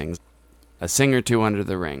couple of Singhs. A Singh or two under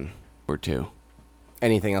the ring, or two.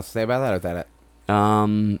 Anything else to say about that, or is that it?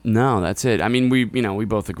 No, that's it. I mean, we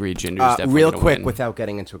both agree Jinder's definitely real gonna quick, win. without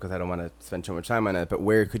getting into it, because I don't want to spend too much time on it, but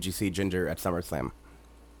where could you see Jinder at SummerSlam?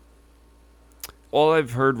 All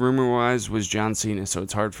I've heard rumor-wise was John Cena, so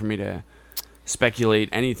it's hard for me to speculate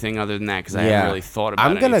anything other than that, because I haven't really thought about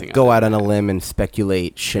anything. I'm going to go out on a limb and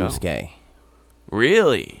speculate Shinsuke.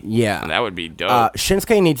 Really? Yeah. That would be dope.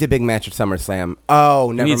 Shinsuke needs a big match at SummerSlam.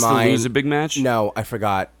 Oh, never mind. He needs to lose a big match? No, I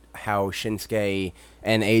forgot how Shinsuke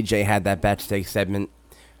and AJ had that backstage segment.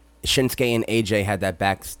 Shinsuke and AJ had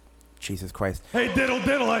that Jesus Christ. Hey,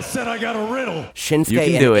 diddle, I said I got a riddle.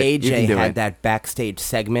 Shinsuke and AJ had that backstage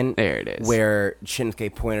segment. There it is. Where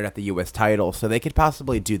Shinsuke pointed at the U.S. title. So they could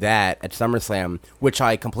possibly do that at SummerSlam, which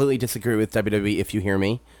I completely disagree with WWE, if you hear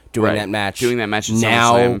me. Doing that match at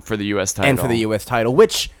SummerSlam for the U.S. title. And for the U.S. title,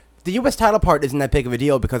 which the U.S. title part isn't that big of a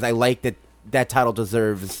deal because I like that title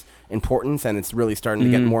deserves importance and it's really starting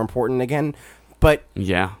to get more important again. But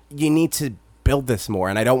you need to build this more,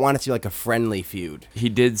 and I don't want it to be like a friendly feud. He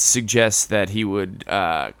did suggest that he would,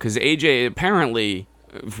 because AJ apparently,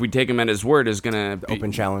 if we take him at his word, is going to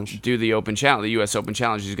Open Challenge. Do the Open Challenge, the U.S. Open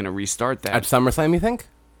Challenge. He's going to restart that at SummerSlam. You think?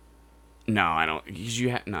 No, I don't. You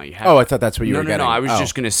haven't. Oh, I thought that's what you were getting. No, I was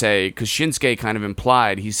just going to say, because Shinsuke kind of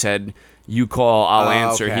implied, he said, you call, I'll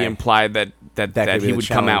answer. okay. He implied that could he be the would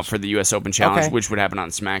come out challenge. for the U.S. Open Challenge, Okay. which would happen on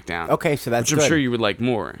SmackDown. Okay, so that's which I'm good. sure you would like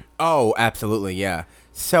more. Oh, absolutely, yeah.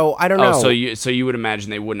 So I don't know. Oh, so you would imagine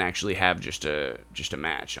they wouldn't actually have just a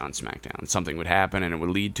match on SmackDown. Something would happen and it would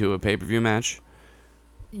lead to a pay-per-view match.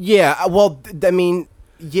 Yeah, well, I mean,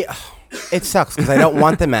 yeah, it sucks because I don't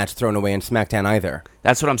want the match thrown away in SmackDown either.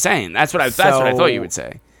 That's what I'm saying. That's what I thought you would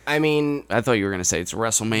say. I mean, I thought you were going to say it's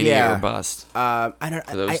WrestleMania or bust. I don't.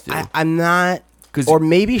 For those two. I'm not. Or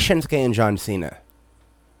maybe Shinsuke and John Cena.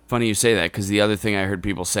 Funny you say that, because the other thing I heard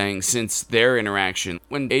people saying since their interaction,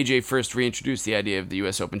 when AJ first reintroduced the idea of the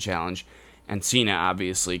U.S. Open Challenge, and Cena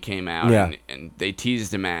obviously came out and they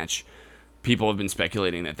teased a match, people have been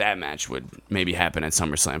speculating that match would maybe happen at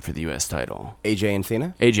SummerSlam for the U.S. title. AJ and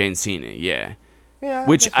Cena? AJ and Cena, yeah. Yeah,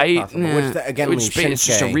 which again, it's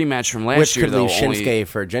just a rematch from last which year, could though. leave Shinsuke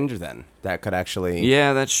for Ginger then. That could actually...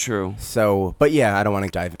 Yeah, that's true. So, but yeah, I don't want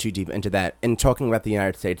to dive too deep into that. In talking about the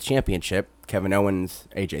United States Championship, Kevin Owens,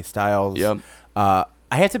 AJ Styles... Yep. I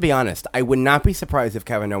have to be honest, I would not be surprised if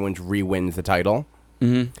Kevin Owens re-wins the title.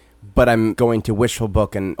 Mm-hmm. But I'm going to wishful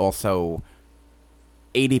book and also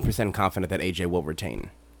 80% confident that AJ will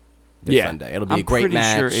retain. This Sunday. It'll be a great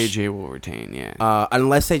match. I'm pretty sure AJ will retain, yeah.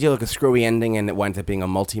 Unless they do like a screwy ending and it winds up being a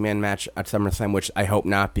multi-man match at SummerSlam, which I hope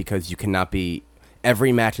not, because you cannot be...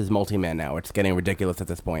 Every match is multi-man now. It's getting ridiculous at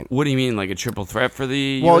this point. What do you mean, like a triple threat for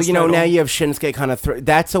the Well, US you know, title? now you have Shinsuke kind of...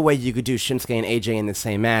 That's a way you could do Shinsuke and AJ in the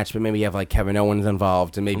same match, but maybe you have like Kevin Owens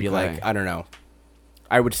involved and maybe like, I don't know.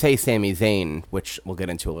 I would say Sami Zayn, which we'll get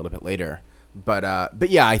into a little bit later. But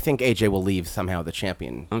yeah, I think AJ will leave somehow the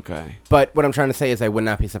champion. Okay. But what I'm trying to say is I would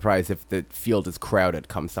not be surprised if the field is crowded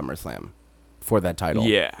come SummerSlam for that title.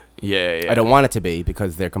 Yeah. I don't want it to be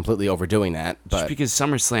because they're completely overdoing that. But just because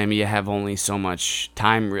SummerSlam, you have only so much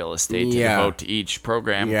time real estate to devote to each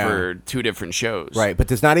program for two different shows. Right, but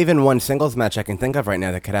there's not even one singles match I can think of right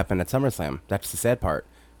now that could happen at SummerSlam. That's the sad part.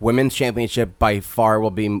 Women's Championship by far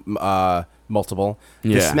will be... multiple.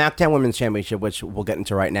 The SmackDown Women's Championship, which we'll get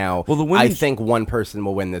into right now, I think one person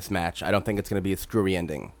will win this match. I don't think it's going to be a screwy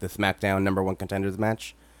ending. The SmackDown number one contenders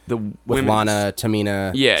match with Lana,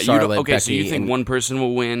 Tamina, Charlotte, Becky. So you think one person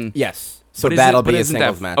will win? Yes. So that'll be a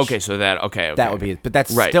singles match. Okay, so okay. That would be, but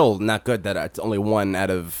that's still not good that it's only one out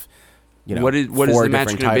of, what is four the match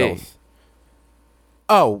different gonna titles. Be?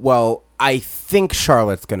 Oh, well, I think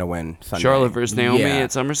Charlotte's going to win Sunday. Charlotte versus Naomi at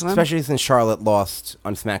SummerSlam? Especially since Charlotte lost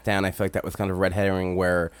on SmackDown. I feel like that was kind of a red herring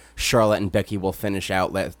where Charlotte and Becky will finish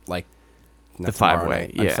out like the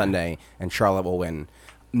five-way on Sunday, and Charlotte will win.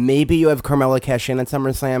 Maybe you have Carmella cash in at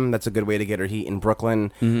SummerSlam. That's a good way to get her heat in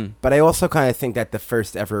Brooklyn. Mm-hmm. But I also kind of think that the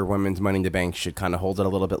first ever Women's Money in the Bank should kind of hold it a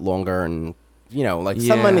little bit longer. And,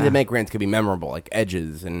 some Money in the Bank reigns could be memorable, like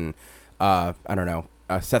Edge's and, I don't know.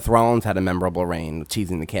 Seth Rollins had a memorable reign,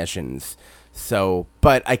 teasing the cash-ins. So,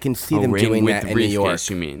 but I can see them doing that in New York.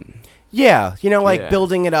 You mean? Yeah,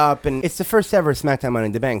 building it up, and it's the first ever SmackDown Money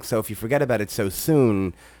in the Bank. So if you forget about it so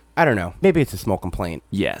soon, I don't know. Maybe it's a small complaint.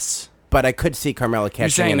 Yes, but I could see Carmella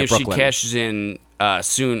cashing in at Brooklyn. You're saying if she cashes in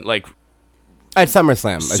soon, like at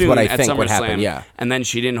SummerSlam, is what I think would happen. Yeah, and then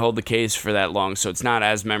she didn't hold the case for that long, so it's not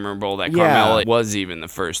as memorable that Carmella was even the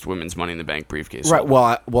first Women's Money in the Bank briefcase. Right.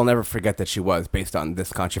 Well, we'll never forget that she was based on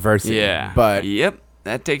this controversy. Yeah. But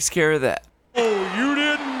that takes care of that. Oh, you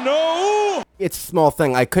didn't know? It's a small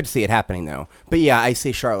thing. I could see it happening though. But yeah, I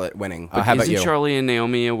see Charlotte winning. How about you? Isn't Charlie and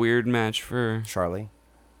Naomi a weird match for Charlie?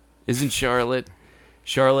 Isn't Charlotte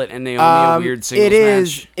and Naomi a weird singles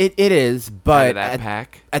match? It is, but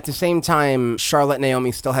at the same time, Charlotte and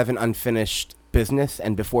Naomi still have an unfinished business,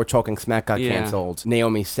 and before Talking Smack got canceled,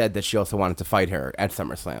 Naomi said that she also wanted to fight her at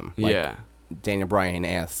SummerSlam. Daniel Bryan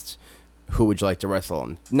asked, who would you like to wrestle?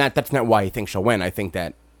 And that's not why I think she'll win. I think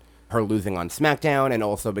that her losing on SmackDown, and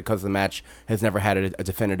also because the match has never had a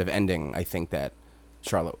definitive ending, I think that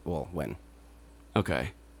Charlotte will win.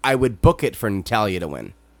 Okay. I would book it for Natalya to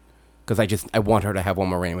win. Because I want her to have one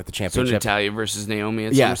more reign with the championship. So Natalya versus Naomi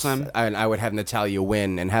at SummerSlam? Yes, and I would have Natalya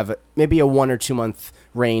win and have maybe a 1 or 2 month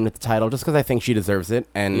reign with the title, just because I think she deserves it.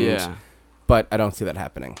 But I don't see that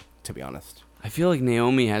happening, to be honest. I feel like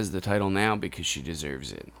Naomi has the title now because she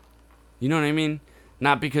deserves it. You know what I mean?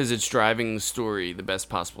 Not because it's driving the story, the best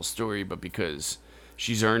possible story, but because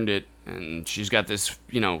she's earned it and she's got this,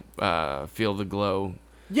 feel the glow.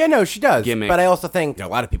 Yeah, no, she does. Gimmick. But I also think a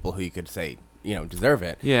lot of people who you could say, deserve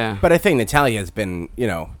it. Yeah. But I think Natalya has been,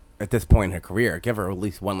 at this point in her career, give her at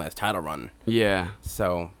least one last title run. Yeah.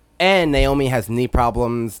 So, and Naomi has knee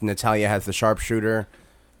problems. Natalya has the sharpshooter.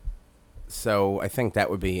 So I think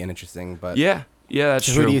that would be an interesting. But yeah, that's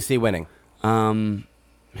so true. Who do you see winning? Man,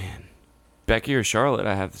 Becky or Charlotte,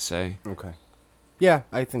 I have to say. Okay. Yeah,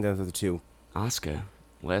 I think those are the two. Asuka,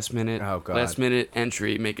 last minute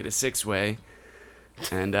entry, make it a 6-way,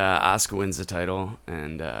 and Asuka wins the title,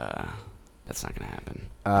 and that's not going to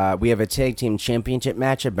happen. We have a tag team championship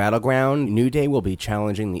match at Battleground. New Day will be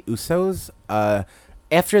challenging the Usos.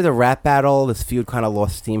 After the rap battle, this feud kind of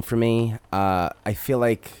lost steam for me. I feel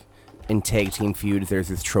like in tag team feuds, there's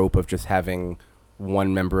this trope of just having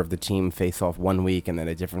one member of the team face off one week and then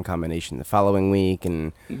a different combination the following week,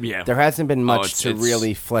 and there hasn't been much to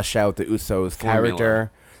really flesh out the Usos'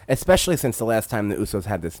 character, especially since the last time the Usos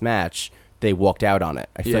had this match, they walked out on it.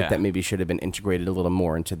 I feel like that maybe should have been integrated a little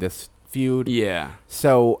more into this feud. Yeah.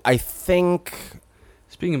 So I think...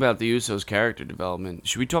 Speaking about the Usos' character development,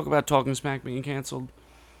 should we talk about Talking Smack being canceled?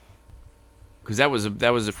 Because that was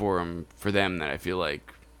a forum for them that I feel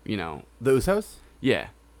like, you know... The Usos? Yeah.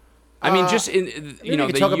 I mean, just in they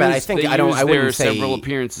talk about it. I think I don't. I wouldn't say several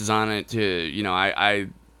appearances on it to, you know, I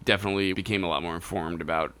definitely became a lot more informed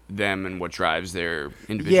about them and what drives their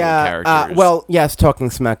individual characters. Well, yes, Talking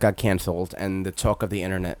Smack got canceled, and the talk of the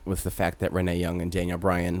internet was the fact that Renee Young and Daniel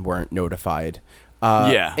Bryan weren't notified.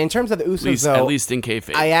 In terms of the Usos, at least in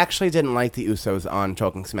kayfabe, I actually didn't like the Usos on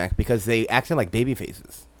Talking Smack because they acted like baby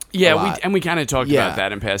faces. Yeah, we kind of talked about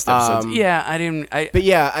that in past episodes. But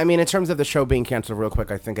yeah, I mean, in terms of the show being canceled, real quick,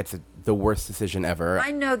 I think it's the worst decision ever.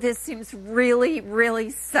 I know this seems really, really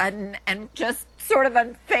sudden and just sort of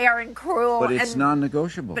unfair and cruel. But it's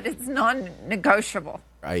non-negotiable. But it's non-negotiable.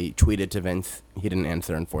 I tweeted to Vince. He didn't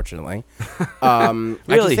answer, unfortunately.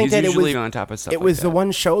 Really? He's usually on top of stuff It was the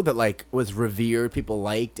one show that like was revered, people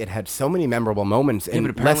liked. It had so many memorable moments in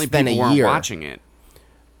but apparently less than a people weren't year. watching it.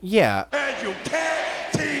 Yeah. And you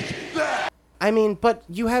can't teach that. I mean, but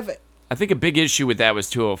you have... I think a big issue with that was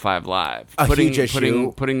 205 Live. A huge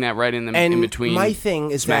issue. Putting that right in And between my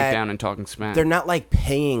thing is SmackDown and Talking Smack. They're not like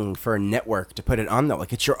paying for a network to put it on though.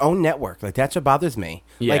 Like it's your own network. Like that's what bothers me.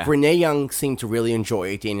 Yeah. Like Renee Young seemed to really enjoy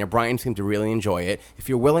it. Daniel Bryan seemed to really enjoy it. If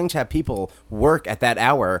you're willing to have people work at that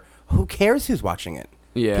hour, who cares who's watching it?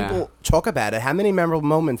 Yeah. People talk about it. How many memorable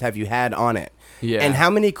moments have you had on it? Yeah. And how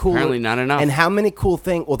many cool... Apparently not enough. And how many cool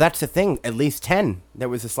things... Well, that's the thing. At least 10. There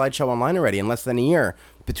was a slideshow online already in less than a year.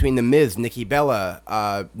 Between The Miz, Nikki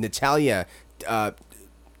Bella, Natalya,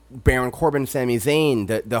 Baron Corbin, Sami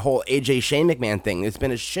Zayn, the whole AJ Shane McMahon thing. There's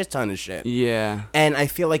been a shit ton of shit. Yeah. And I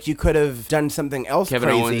feel like you could have done something else Kevin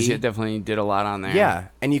crazy. Owens definitely did a lot on there. Yeah,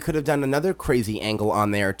 and you could have done another crazy angle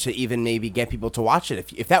on there to even maybe get people to watch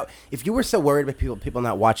it. If you were so worried about people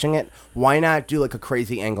not watching it, why not do like a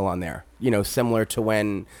crazy angle on there? You know, similar to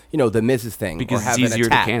when, you know, the Miz's thing. Because or have it's easier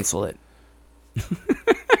an attack. to cancel it.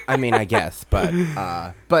 I mean, I guess, but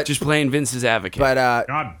just playing Vince's advocate. But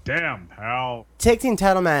God damn, pal. Tag team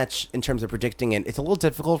title match, in terms of predicting it, it's a little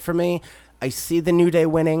difficult for me. I see the New Day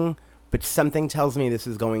winning, but something tells me this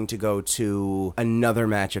is going to go to another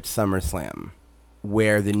match at SummerSlam,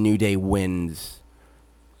 where the New Day wins.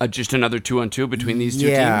 Just another 2-on-2 between these two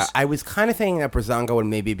teams? Yeah, I was kind of thinking that Breezango would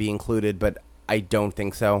maybe be included, but I don't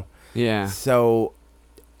think so. Yeah. So,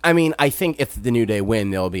 I mean, I think if the New Day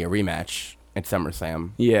win, there'll be a rematch at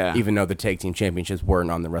SummerSlam. Yeah. Even though the tag team championships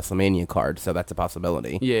weren't on the WrestleMania card, so that's a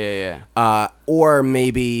possibility. Yeah. Or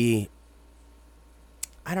maybe,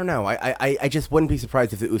 I don't know. I just wouldn't be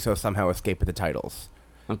surprised if the Usos somehow escape with the titles.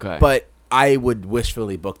 Okay. But I would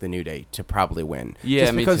wishfully book the New Day to probably win. Yeah,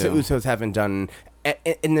 just me because too. the Usos haven't done...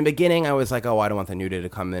 In the beginning, I was like, oh, I don't want the New Day to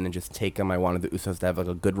come in and just take them. I wanted the Usos to have like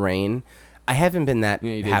a good reign. I haven't been that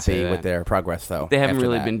happy with their progress, though. They haven't after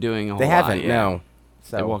really that. been doing a whole They lot. haven't, Yeah. no.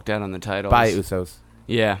 So, they walked out on the titles. Bye, Usos.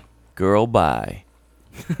 Yeah. Girl, bye.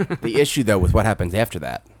 The issue, though, with what happens after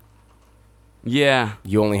that. Yeah.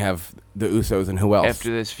 You only have the Usos and who else?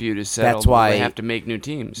 After this feud is settled, That's why they have to make new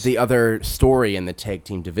teams. The other story in the tag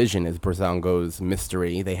team division is Breezango's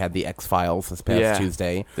mystery. They had the X-Files this past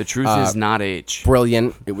Tuesday. The truth is not H.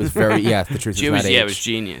 Brilliant. It was very, the truth is not H. Yeah, it was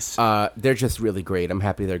genius. They're just really great. I'm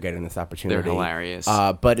happy they're getting this opportunity. They're hilarious.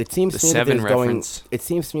 But it seems to me that reference. it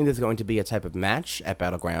seems to me there's going to be a type of match at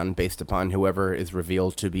Battleground based upon whoever is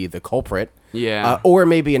revealed to be the culprit. Yeah. Or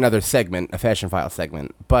maybe another segment, a Fashion File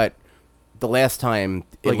segment. But the last time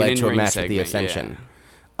it Like an led to a in-ring match at the segment, Ascension.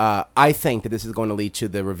 I think that this is going to lead to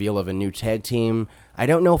the reveal of a new tag team. I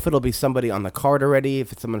don't know if it'll be somebody on the card already,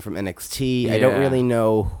 if it's someone from NXT. I don't really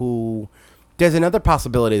know who. There's another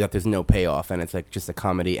possibility that there's no payoff, and it's like just a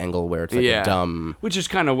comedy angle where it's like a dumb... Which is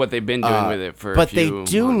kind of what they've been doing with it for But a few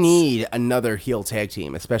they do months. need another heel tag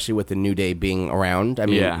team, especially with the New Day being around. I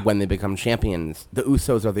mean, when they become champions, the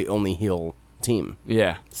Usos are the only heel team.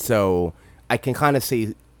 Yeah. So I can kind of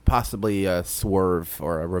see possibly a swerve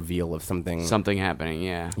or a reveal of something. Something happening,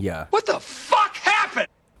 yeah. Yeah. What the fuck happened?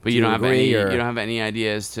 But you don't have any. You don't have any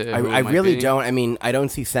idea as to. Who I it might really be? don't. I mean, I don't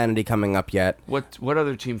see Sanity coming up yet. What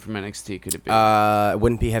other team from NXT could it be? It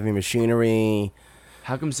wouldn't be Heavy Machinery.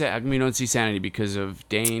 How come you don't see Sanity because of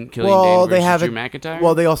Killian Dane versus Drew McIntyre?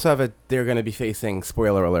 Well, they also have they're going to be facing.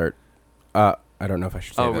 Spoiler alert. I don't know if I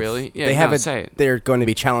should say this. Oh, really? Yeah, they have say it. They're going to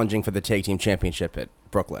be challenging for the tag team championship at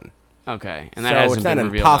Brooklyn. Okay, and that hasn't it's been not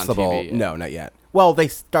revealed impossible. on TV yet. No, not yet. Well, they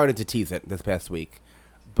started to tease it this past week,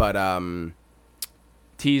 but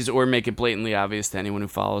tease or make it blatantly obvious to anyone who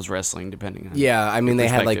follows wrestling, depending on yeah, I mean they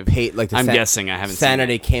had like I'm guessing I haven't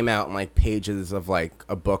Sanity seen it. came out and like pages of like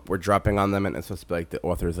a book were dropping on them, and it's supposed to be like the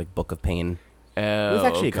author's like Book of Pain. Oh, it was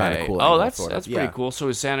actually kind of cool. Oh, that's pretty cool. So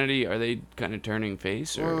is Sanity, are they kind of turning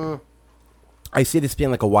face or? I see this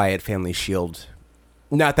being like a Wyatt family shield.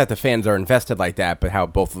 Not that the fans are invested like that, but how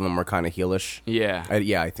both of them were kind of heelish. Yeah.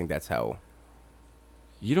 I think that's how.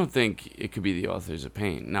 You don't think it could be the Authors of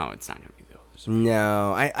Pain? No, it's not going to be the Authors of Pain.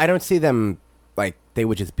 No, I don't see them, like, they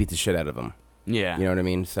would just beat the shit out of them. Yeah. You know what I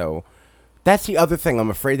mean? So, that's the other thing. I'm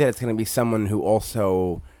afraid that it's going to be someone who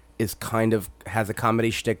also is kind of, has a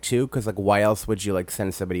comedy shtick too, because, like, why else would you, like,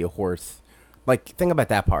 send somebody a horse? Like, think about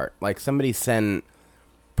that part. Like, somebody sent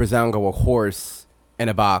Breezango a horse in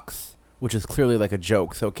a box, which is clearly, like, a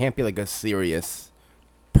joke, so it can't be, like, a serious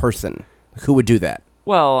person. Who would do that?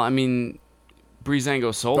 Well, I mean,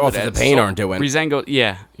 Breezango sold it. The Authors of Pain aren't doing it. Breezango,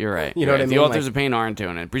 yeah, you're right. You know what I mean? The Authors of Pain aren't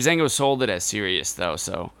doing it. Breezango sold it as serious, though,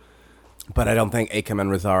 so. But I don't think Akam and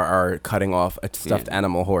Razar are cutting off a stuffed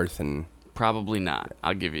animal horse and. Probably not.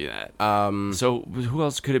 I'll give you that. So who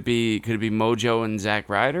else could it be? Could it be Mojo and Zack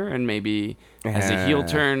Ryder? And maybe as a heel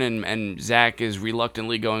turn, and Zack is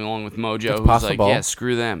reluctantly going along with Mojo, who's possible. like, yeah,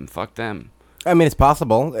 screw them, fuck them. I mean, it's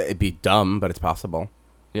possible. It'd be dumb, but it's possible.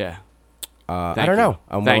 Yeah. I don't know.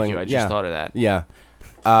 Thank you. I just thought of that. Yeah.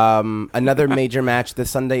 Another major match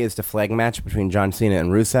this Sunday is the flag match between John Cena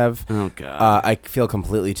and Rusev. Oh, God. I feel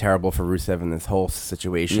completely terrible for Rusev in this whole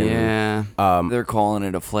situation. Yeah. They're calling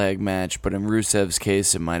it a flag match, but in Rusev's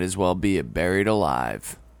case, it might as well be a buried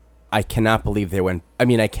alive. I cannot believe they went... I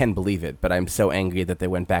mean, I can believe it, but I'm so angry that they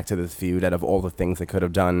went back to this feud out of all the things they could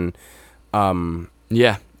have done.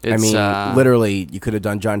 Yeah. I mean, literally, you could have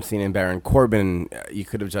done John Cena and Baron Corbin. You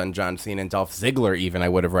could have done John Cena and Dolph Ziggler, even, I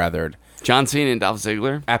would have rathered. John Cena and Dolph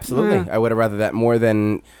Ziggler? Absolutely. I would have rathered that more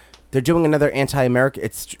than... They're doing another anti-American...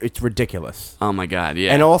 It's ridiculous. Oh, my God,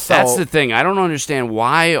 yeah. And also... That's the thing. I don't understand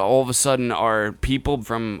why all of a sudden are people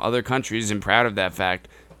from other countries, and proud of that fact,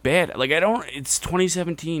 bad. Like, it's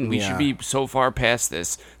 2017. We should be so far past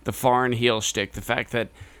this. The foreign heel shtick. The fact that...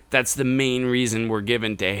 That's the main reason we're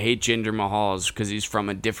given to hate Jinder Mahal is because he's from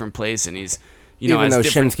a different place and he's, even though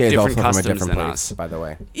Shinsuke is also from a customs different than place, us. by the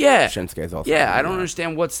way. Yeah. Shinsuke is also. Yeah, I don't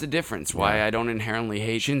understand what's the difference. Why I don't inherently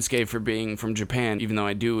hate Shinsuke for being from Japan, even though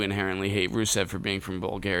I do inherently hate Rusev for being from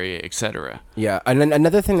Bulgaria, etc. Yeah, and then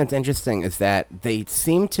another thing that's interesting is that they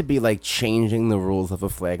seem to be like changing the rules of a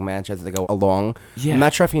flag match as they go along. Yeah. I'm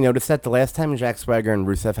not sure if you noticed that the last time Jack Swagger and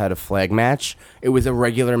Rusev had a flag match, it was a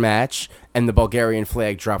regular match, and the Bulgarian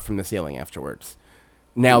flag dropped from the ceiling afterwards.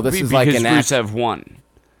 Now this is like an Rusev won.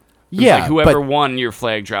 Yeah, like whoever won, your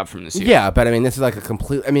flag dropped from the ceiling. Yeah, but I mean, this is like a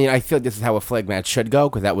complete. I mean, I feel like this is how a flag match should go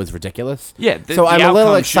because that was ridiculous. Yeah, so I'm a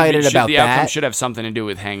little excited about the that. The outcome should have something to do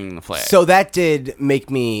with hanging the flag. So that did make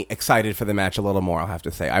me excited for the match a little more. I'll have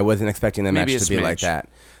to say, I wasn't expecting the match to be like that.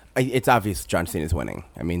 It's obvious John Cena's winning.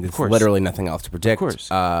 I mean, there's literally nothing else to predict. Of course.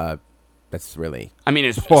 That's really. I mean,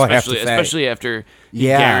 especially after he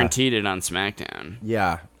guaranteed it on SmackDown.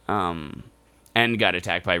 Yeah. And got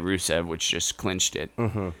attacked by Rusev, which just clinched it.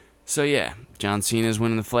 Mm-hmm. So yeah, John Cena's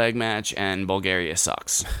winning the flag match, and Bulgaria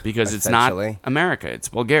sucks because it's not America; it's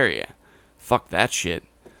Bulgaria. Fuck that shit.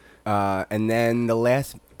 And then the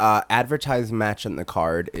last advertised match on the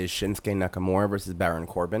card is Shinsuke Nakamura versus Baron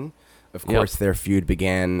Corbin. Of course, their feud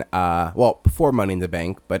began, before Money in the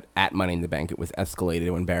Bank, but at Money in the Bank, it was escalated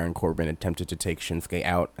when Baron Corbin attempted to take Shinsuke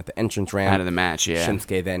out at the entrance ramp. Out of the match, yeah.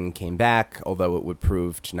 Shinsuke then came back, although it would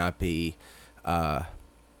prove to not be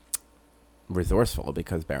resourceful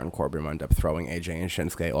because Baron Corbin wound up throwing AJ and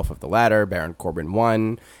Shinsuke off of the ladder. Baron Corbin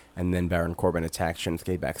won, and then Baron Corbin attacked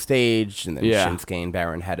Shinsuke backstage, and then Shinsuke and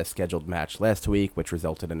Baron had a scheduled match last week, which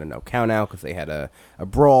resulted in a no countout because they had a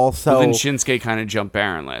brawl. So then Shinsuke kind of jumped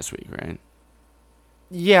Baron last week, right?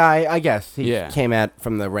 Yeah, I guess. He came out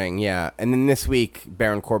from the ring, yeah. And then this week,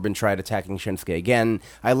 Baron Corbin tried attacking Shinsuke again.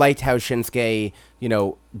 I liked how Shinsuke,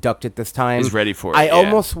 ducked it this time. He's ready for it, I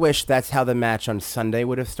almost wish that's how the match on Sunday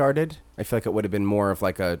would have started. I feel like it would have been more of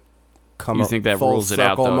like a You think that full rules it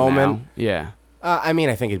out, though, moment. now? Yeah. I mean,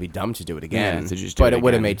 I think it'd be dumb to do it again. Yeah, to just do but it it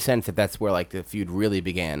would have again. made sense if that's where like the feud really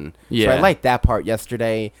began. Yeah. So I liked that part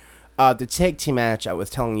yesterday. The tag team match, I was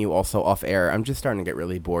telling you also off air, I'm just starting to get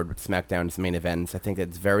really bored with SmackDown's main events. I think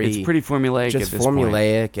it's pretty formulaic just at this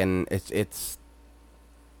formulaic, point. And it's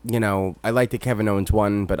I like that Kevin Owens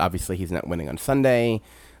won, but obviously he's not winning on Sunday.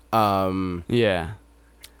 Yeah.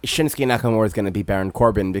 Shinsuke Nakamura is going to beat Baron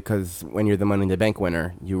Corbin because when you're the Money in the Bank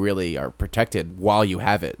winner, you really are protected while you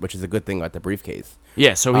have it, which is a good thing about the briefcase.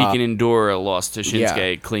 Yeah, so he can endure a loss to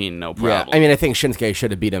Shinsuke clean, no problem. Yeah, I mean, I think Shinsuke should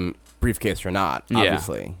have beat him, briefcase or not,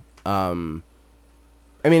 obviously. I mean,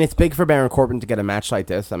 it's big for Baron Corbin to get a match like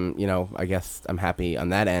this. I guess I'm happy on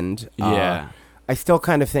that end. Yeah. I still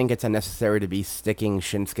kind of think it's unnecessary to be sticking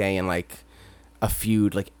Shinsuke in, like, a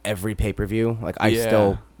feud, like, every pay-per-view. Like, I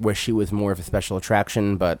still wish he was more of a special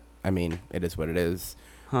attraction, but, I mean, it is what it is.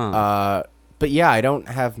 Huh. But, yeah, I don't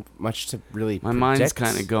have much to really My predict. mind's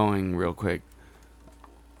kind of going real quick.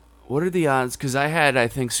 What are the odds? Because I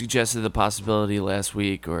think, suggested the possibility last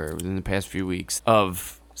week or within the past few weeks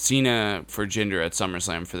of Cena for Jinder at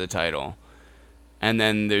SummerSlam for the title. And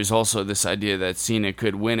then there's also this idea that Cena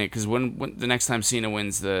could win it, because when the next time Cena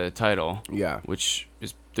wins the title, which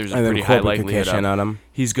is there's a and pretty high Corbin could likelihood cash in on him.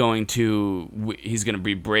 he's going to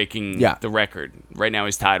be breaking the record. Right now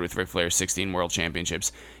he's tied with Ric Flair's 16 World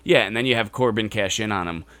Championships. Yeah, and then you have Corbin cash in on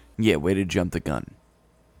him. Yeah, way to jump the gun.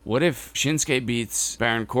 What if Shinsuke beats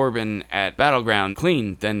Baron Corbin at Battleground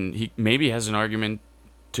clean? Then he maybe has an argument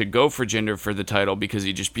to go for Jinder for the title because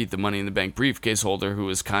he just beat the Money in the Bank briefcase holder, who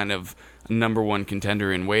was kind of a number one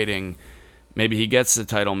contender in waiting. Maybe he gets the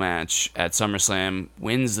title match at SummerSlam,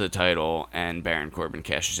 wins the title, and Baron Corbin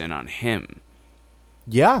cashes in on him.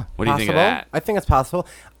 Yeah. What do you think of that? I think it's possible.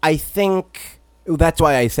 I think that's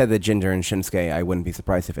why I said that Jinder and Shinsuke, I wouldn't be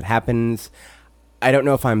surprised if it happens. I don't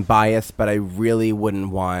know if I'm biased, but I really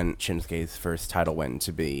wouldn't want Shinsuke's first title win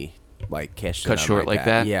to be like cashed cut short like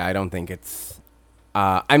that. Yeah, I don't think it's.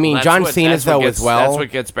 I mean, John Cena's though as well. That's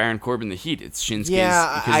what gets Baron Corbin the heat. It's Shinsuke's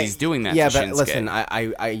because he's doing that. Yeah, to but Shinsuke. listen,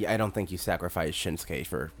 I don't think you sacrifice Shinsuke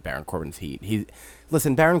for Baron Corbin's heat.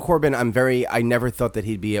 Listen, Baron Corbin. I never thought that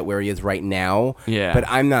he'd be at where he is right now. Yeah, but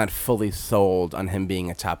I'm not fully sold on him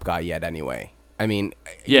being a top guy yet. Anyway, I mean,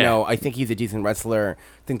 I think he's a decent wrestler.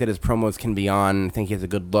 I think that his promos can be on. I think he has a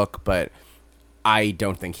good look, but I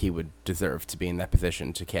don't think he would deserve to be in that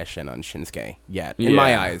position to cash in on Shinsuke yet, in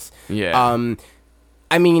my eyes. Yeah.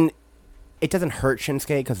 I mean, it doesn't hurt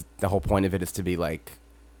Shinsuke because the whole point of it is to be like,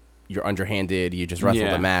 you're underhanded, you just wrestled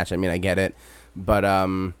a match. I mean, I get it. But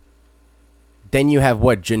then you have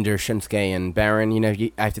Jinder, Shinsuke, and Baron.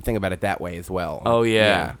 I have to think about it that way as well. Oh,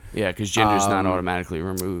 yeah. Yeah, because Jinder's not automatically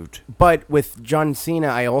removed. But with John Cena,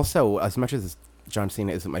 I also, as much as John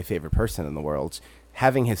Cena isn't my favorite person in the world,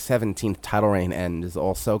 having his 17th title reign end is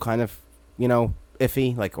also kind of,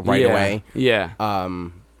 iffy, like right away. Yeah.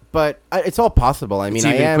 But it's all possible. I mean, it's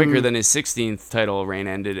even quicker than his 16th title reign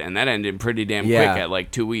ended, and that ended pretty damn quick at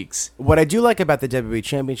like 2 weeks. What I do like about the WWE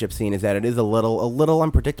Championship scene is that it is a little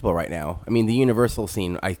unpredictable right now. I mean, the Universal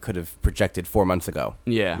scene I could have projected 4 months ago.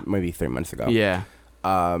 Yeah, maybe 3 months ago. Yeah.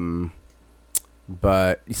 But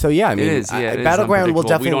so yeah, I mean, it is. Battleground will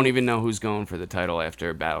definitely. We don't even know who's going for the title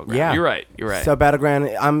after Battleground. Yeah, you're right. So Battleground,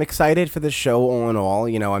 I'm excited for the show. All in all,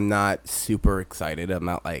 I'm not super excited. I'm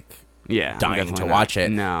not like. Yeah, dying to watch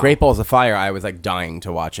it. No. Great Balls of Fire, I was like dying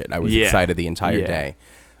to watch it. I was excited the entire day.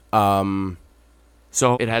 So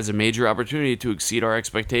it has a major opportunity to exceed our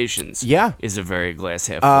expectations. Yeah. Is a very glass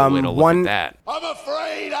half full way to look at that. I'm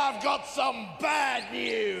afraid I've got some bad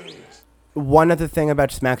news. One other thing about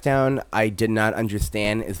SmackDown I did not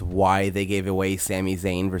understand is why they gave away Sami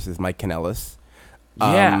Zayn versus Mike Kanellis.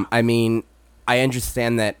 Yeah. I mean, I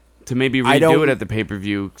understand that. To maybe redo it at the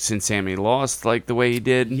pay-per-view since Sammy lost like the way he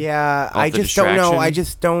did. Yeah, I just don't know. I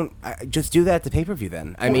just do that at the pay-per-view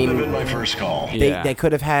then. I mean, would have been my first call. They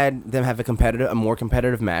could have had them have a more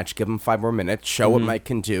competitive match, give him 5 more minutes, show what Mike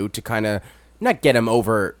can do to kind of not get him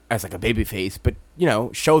over as like a babyface, but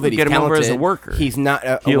show that he's get him talented. over as a worker. He's not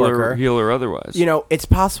a worker, heel or otherwise. It's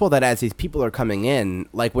possible that as these people are coming in,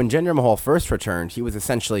 like when Jinder Mahal first returned, he was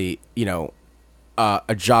essentially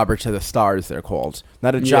a jobber to the stars, they're called.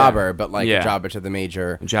 Not a jobber, but like a jobber to the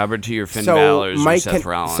major. A jobber to your Finn Balor's or Seth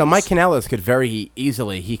Rollins. So Mike Kanellis could very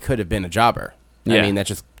easily, he could have been a jobber. Yeah. I mean, that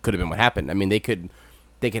just could have been what happened. I mean, they could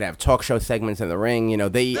have talk show segments in the ring.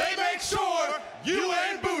 They make sure you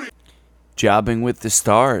ain't booty. Jobbing with the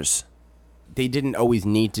stars. They didn't always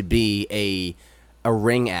need to be a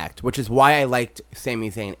ring act, which is why I liked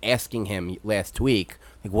Sami Zayn asking him last week,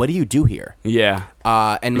 like, what do you do here? Yeah.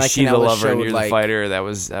 And Mike She the Kanellis lover showed, and you're like, the fighter. That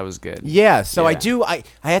was good. Yeah, so I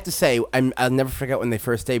have to say, I'll never forget when they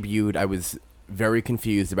first debuted, I was very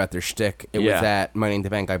confused about their shtick. It was at Money in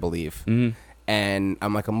the Bank, I believe. Mm-hmm. and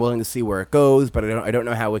I'm willing to see where it goes, but I don't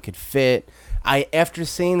know how it could fit. After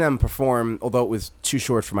seeing them perform, although it was too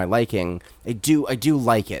short for my liking, I do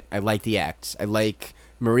like it. I like the act. I like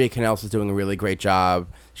Maria Kanellis is doing a really great job.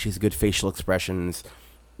 She's good facial expressions,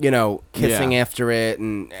 kissing after it,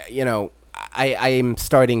 and I am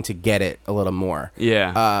starting to get it a little more.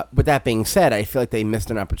 Yeah. With that being said, I feel like they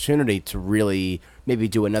missed an opportunity to really maybe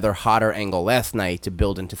do another hotter angle last night to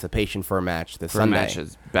build anticipation for a match this Sunday. For a match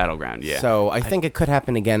as Battleground, yeah. So I think it could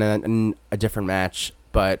happen again in a different match,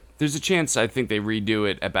 but there's a chance I think they redo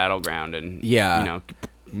it at Battleground and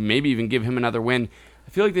maybe even give him another win.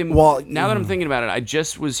 I feel like now that I'm thinking about it, I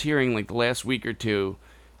just was hearing the last week or two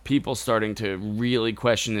people starting to really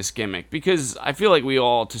question this gimmick, because I feel like we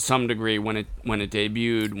all, to some degree, when they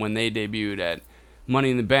debuted at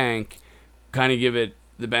Money in the Bank, kind of give it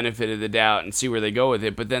the benefit of the doubt and see where they go with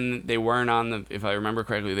it. But then they weren't on if I remember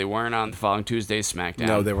correctly, they weren't on the following Tuesday's SmackDown.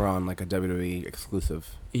 No, they were on a WWE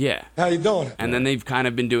exclusive. Yeah. How you doing? And then they've kind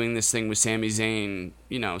of been doing this thing with Sami Zayn,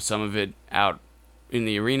 some of it out in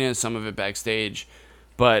the arena, some of it backstage,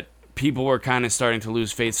 but people were kind of starting to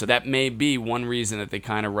lose faith. So that may be one reason that they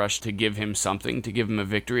kind of rushed to give him something, to give him a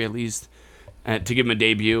victory at least, to give him a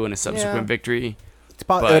debut and a subsequent victory.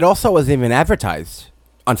 It also wasn't even advertised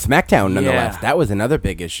on SmackDown, nonetheless. That was another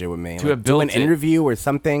big issue with me. To have built an interview or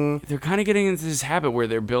something. They're kind of getting into this habit where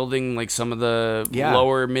they're building some of the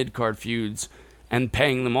lower mid-card feuds and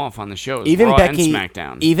paying them off on the shows, Raw and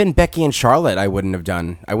SmackDown. Even Becky and Charlotte I wouldn't have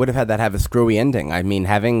done. I would have had that have a screwy ending. I mean,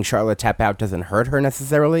 having Charlotte tap out doesn't hurt her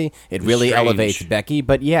necessarily. It really elevates Becky,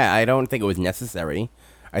 but I don't think it was necessary.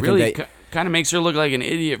 I think kind of makes her look like an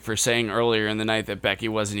idiot for saying earlier in the night that Becky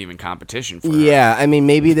wasn't even competition for her. Yeah, I mean,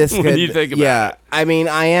 maybe this could... when you think about it. I mean,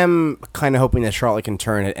 I am kind of hoping that Charlotte can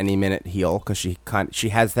turn at any minute heel, because she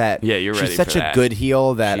has that... Yeah, you're ready She's such for a that. good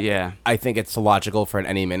heel that I think it's logical for at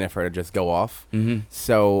any minute for her to just go off. Mm-hmm.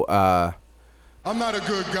 So, I'm not a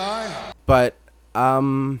good guy. But, I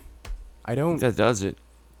don't... That does it.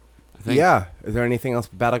 I think. Yeah. Is there anything else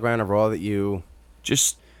Battleground or Raw that you...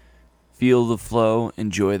 Just... feel the flow,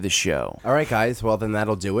 enjoy the show. All right, guys. Well, then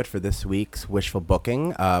that'll do it for this week's Wishful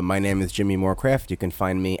Booking. My name is Jimmy Morecraft. You can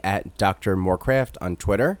find me at Dr. Morecraft on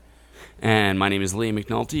Twitter. And my name is Lee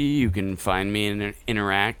McNulty. You can find me and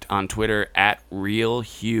interact on Twitter at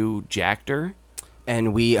RealHughJactor.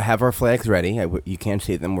 And we have our flags ready. You can't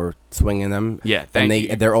see them. We're swinging them. Yeah, thank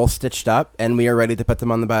you. They're all stitched up, and we are ready to put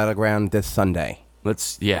them on the Battleground this Sunday.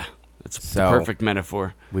 That's the perfect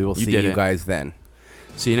metaphor. We will see you guys then.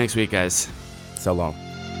 See you next week, guys. So long.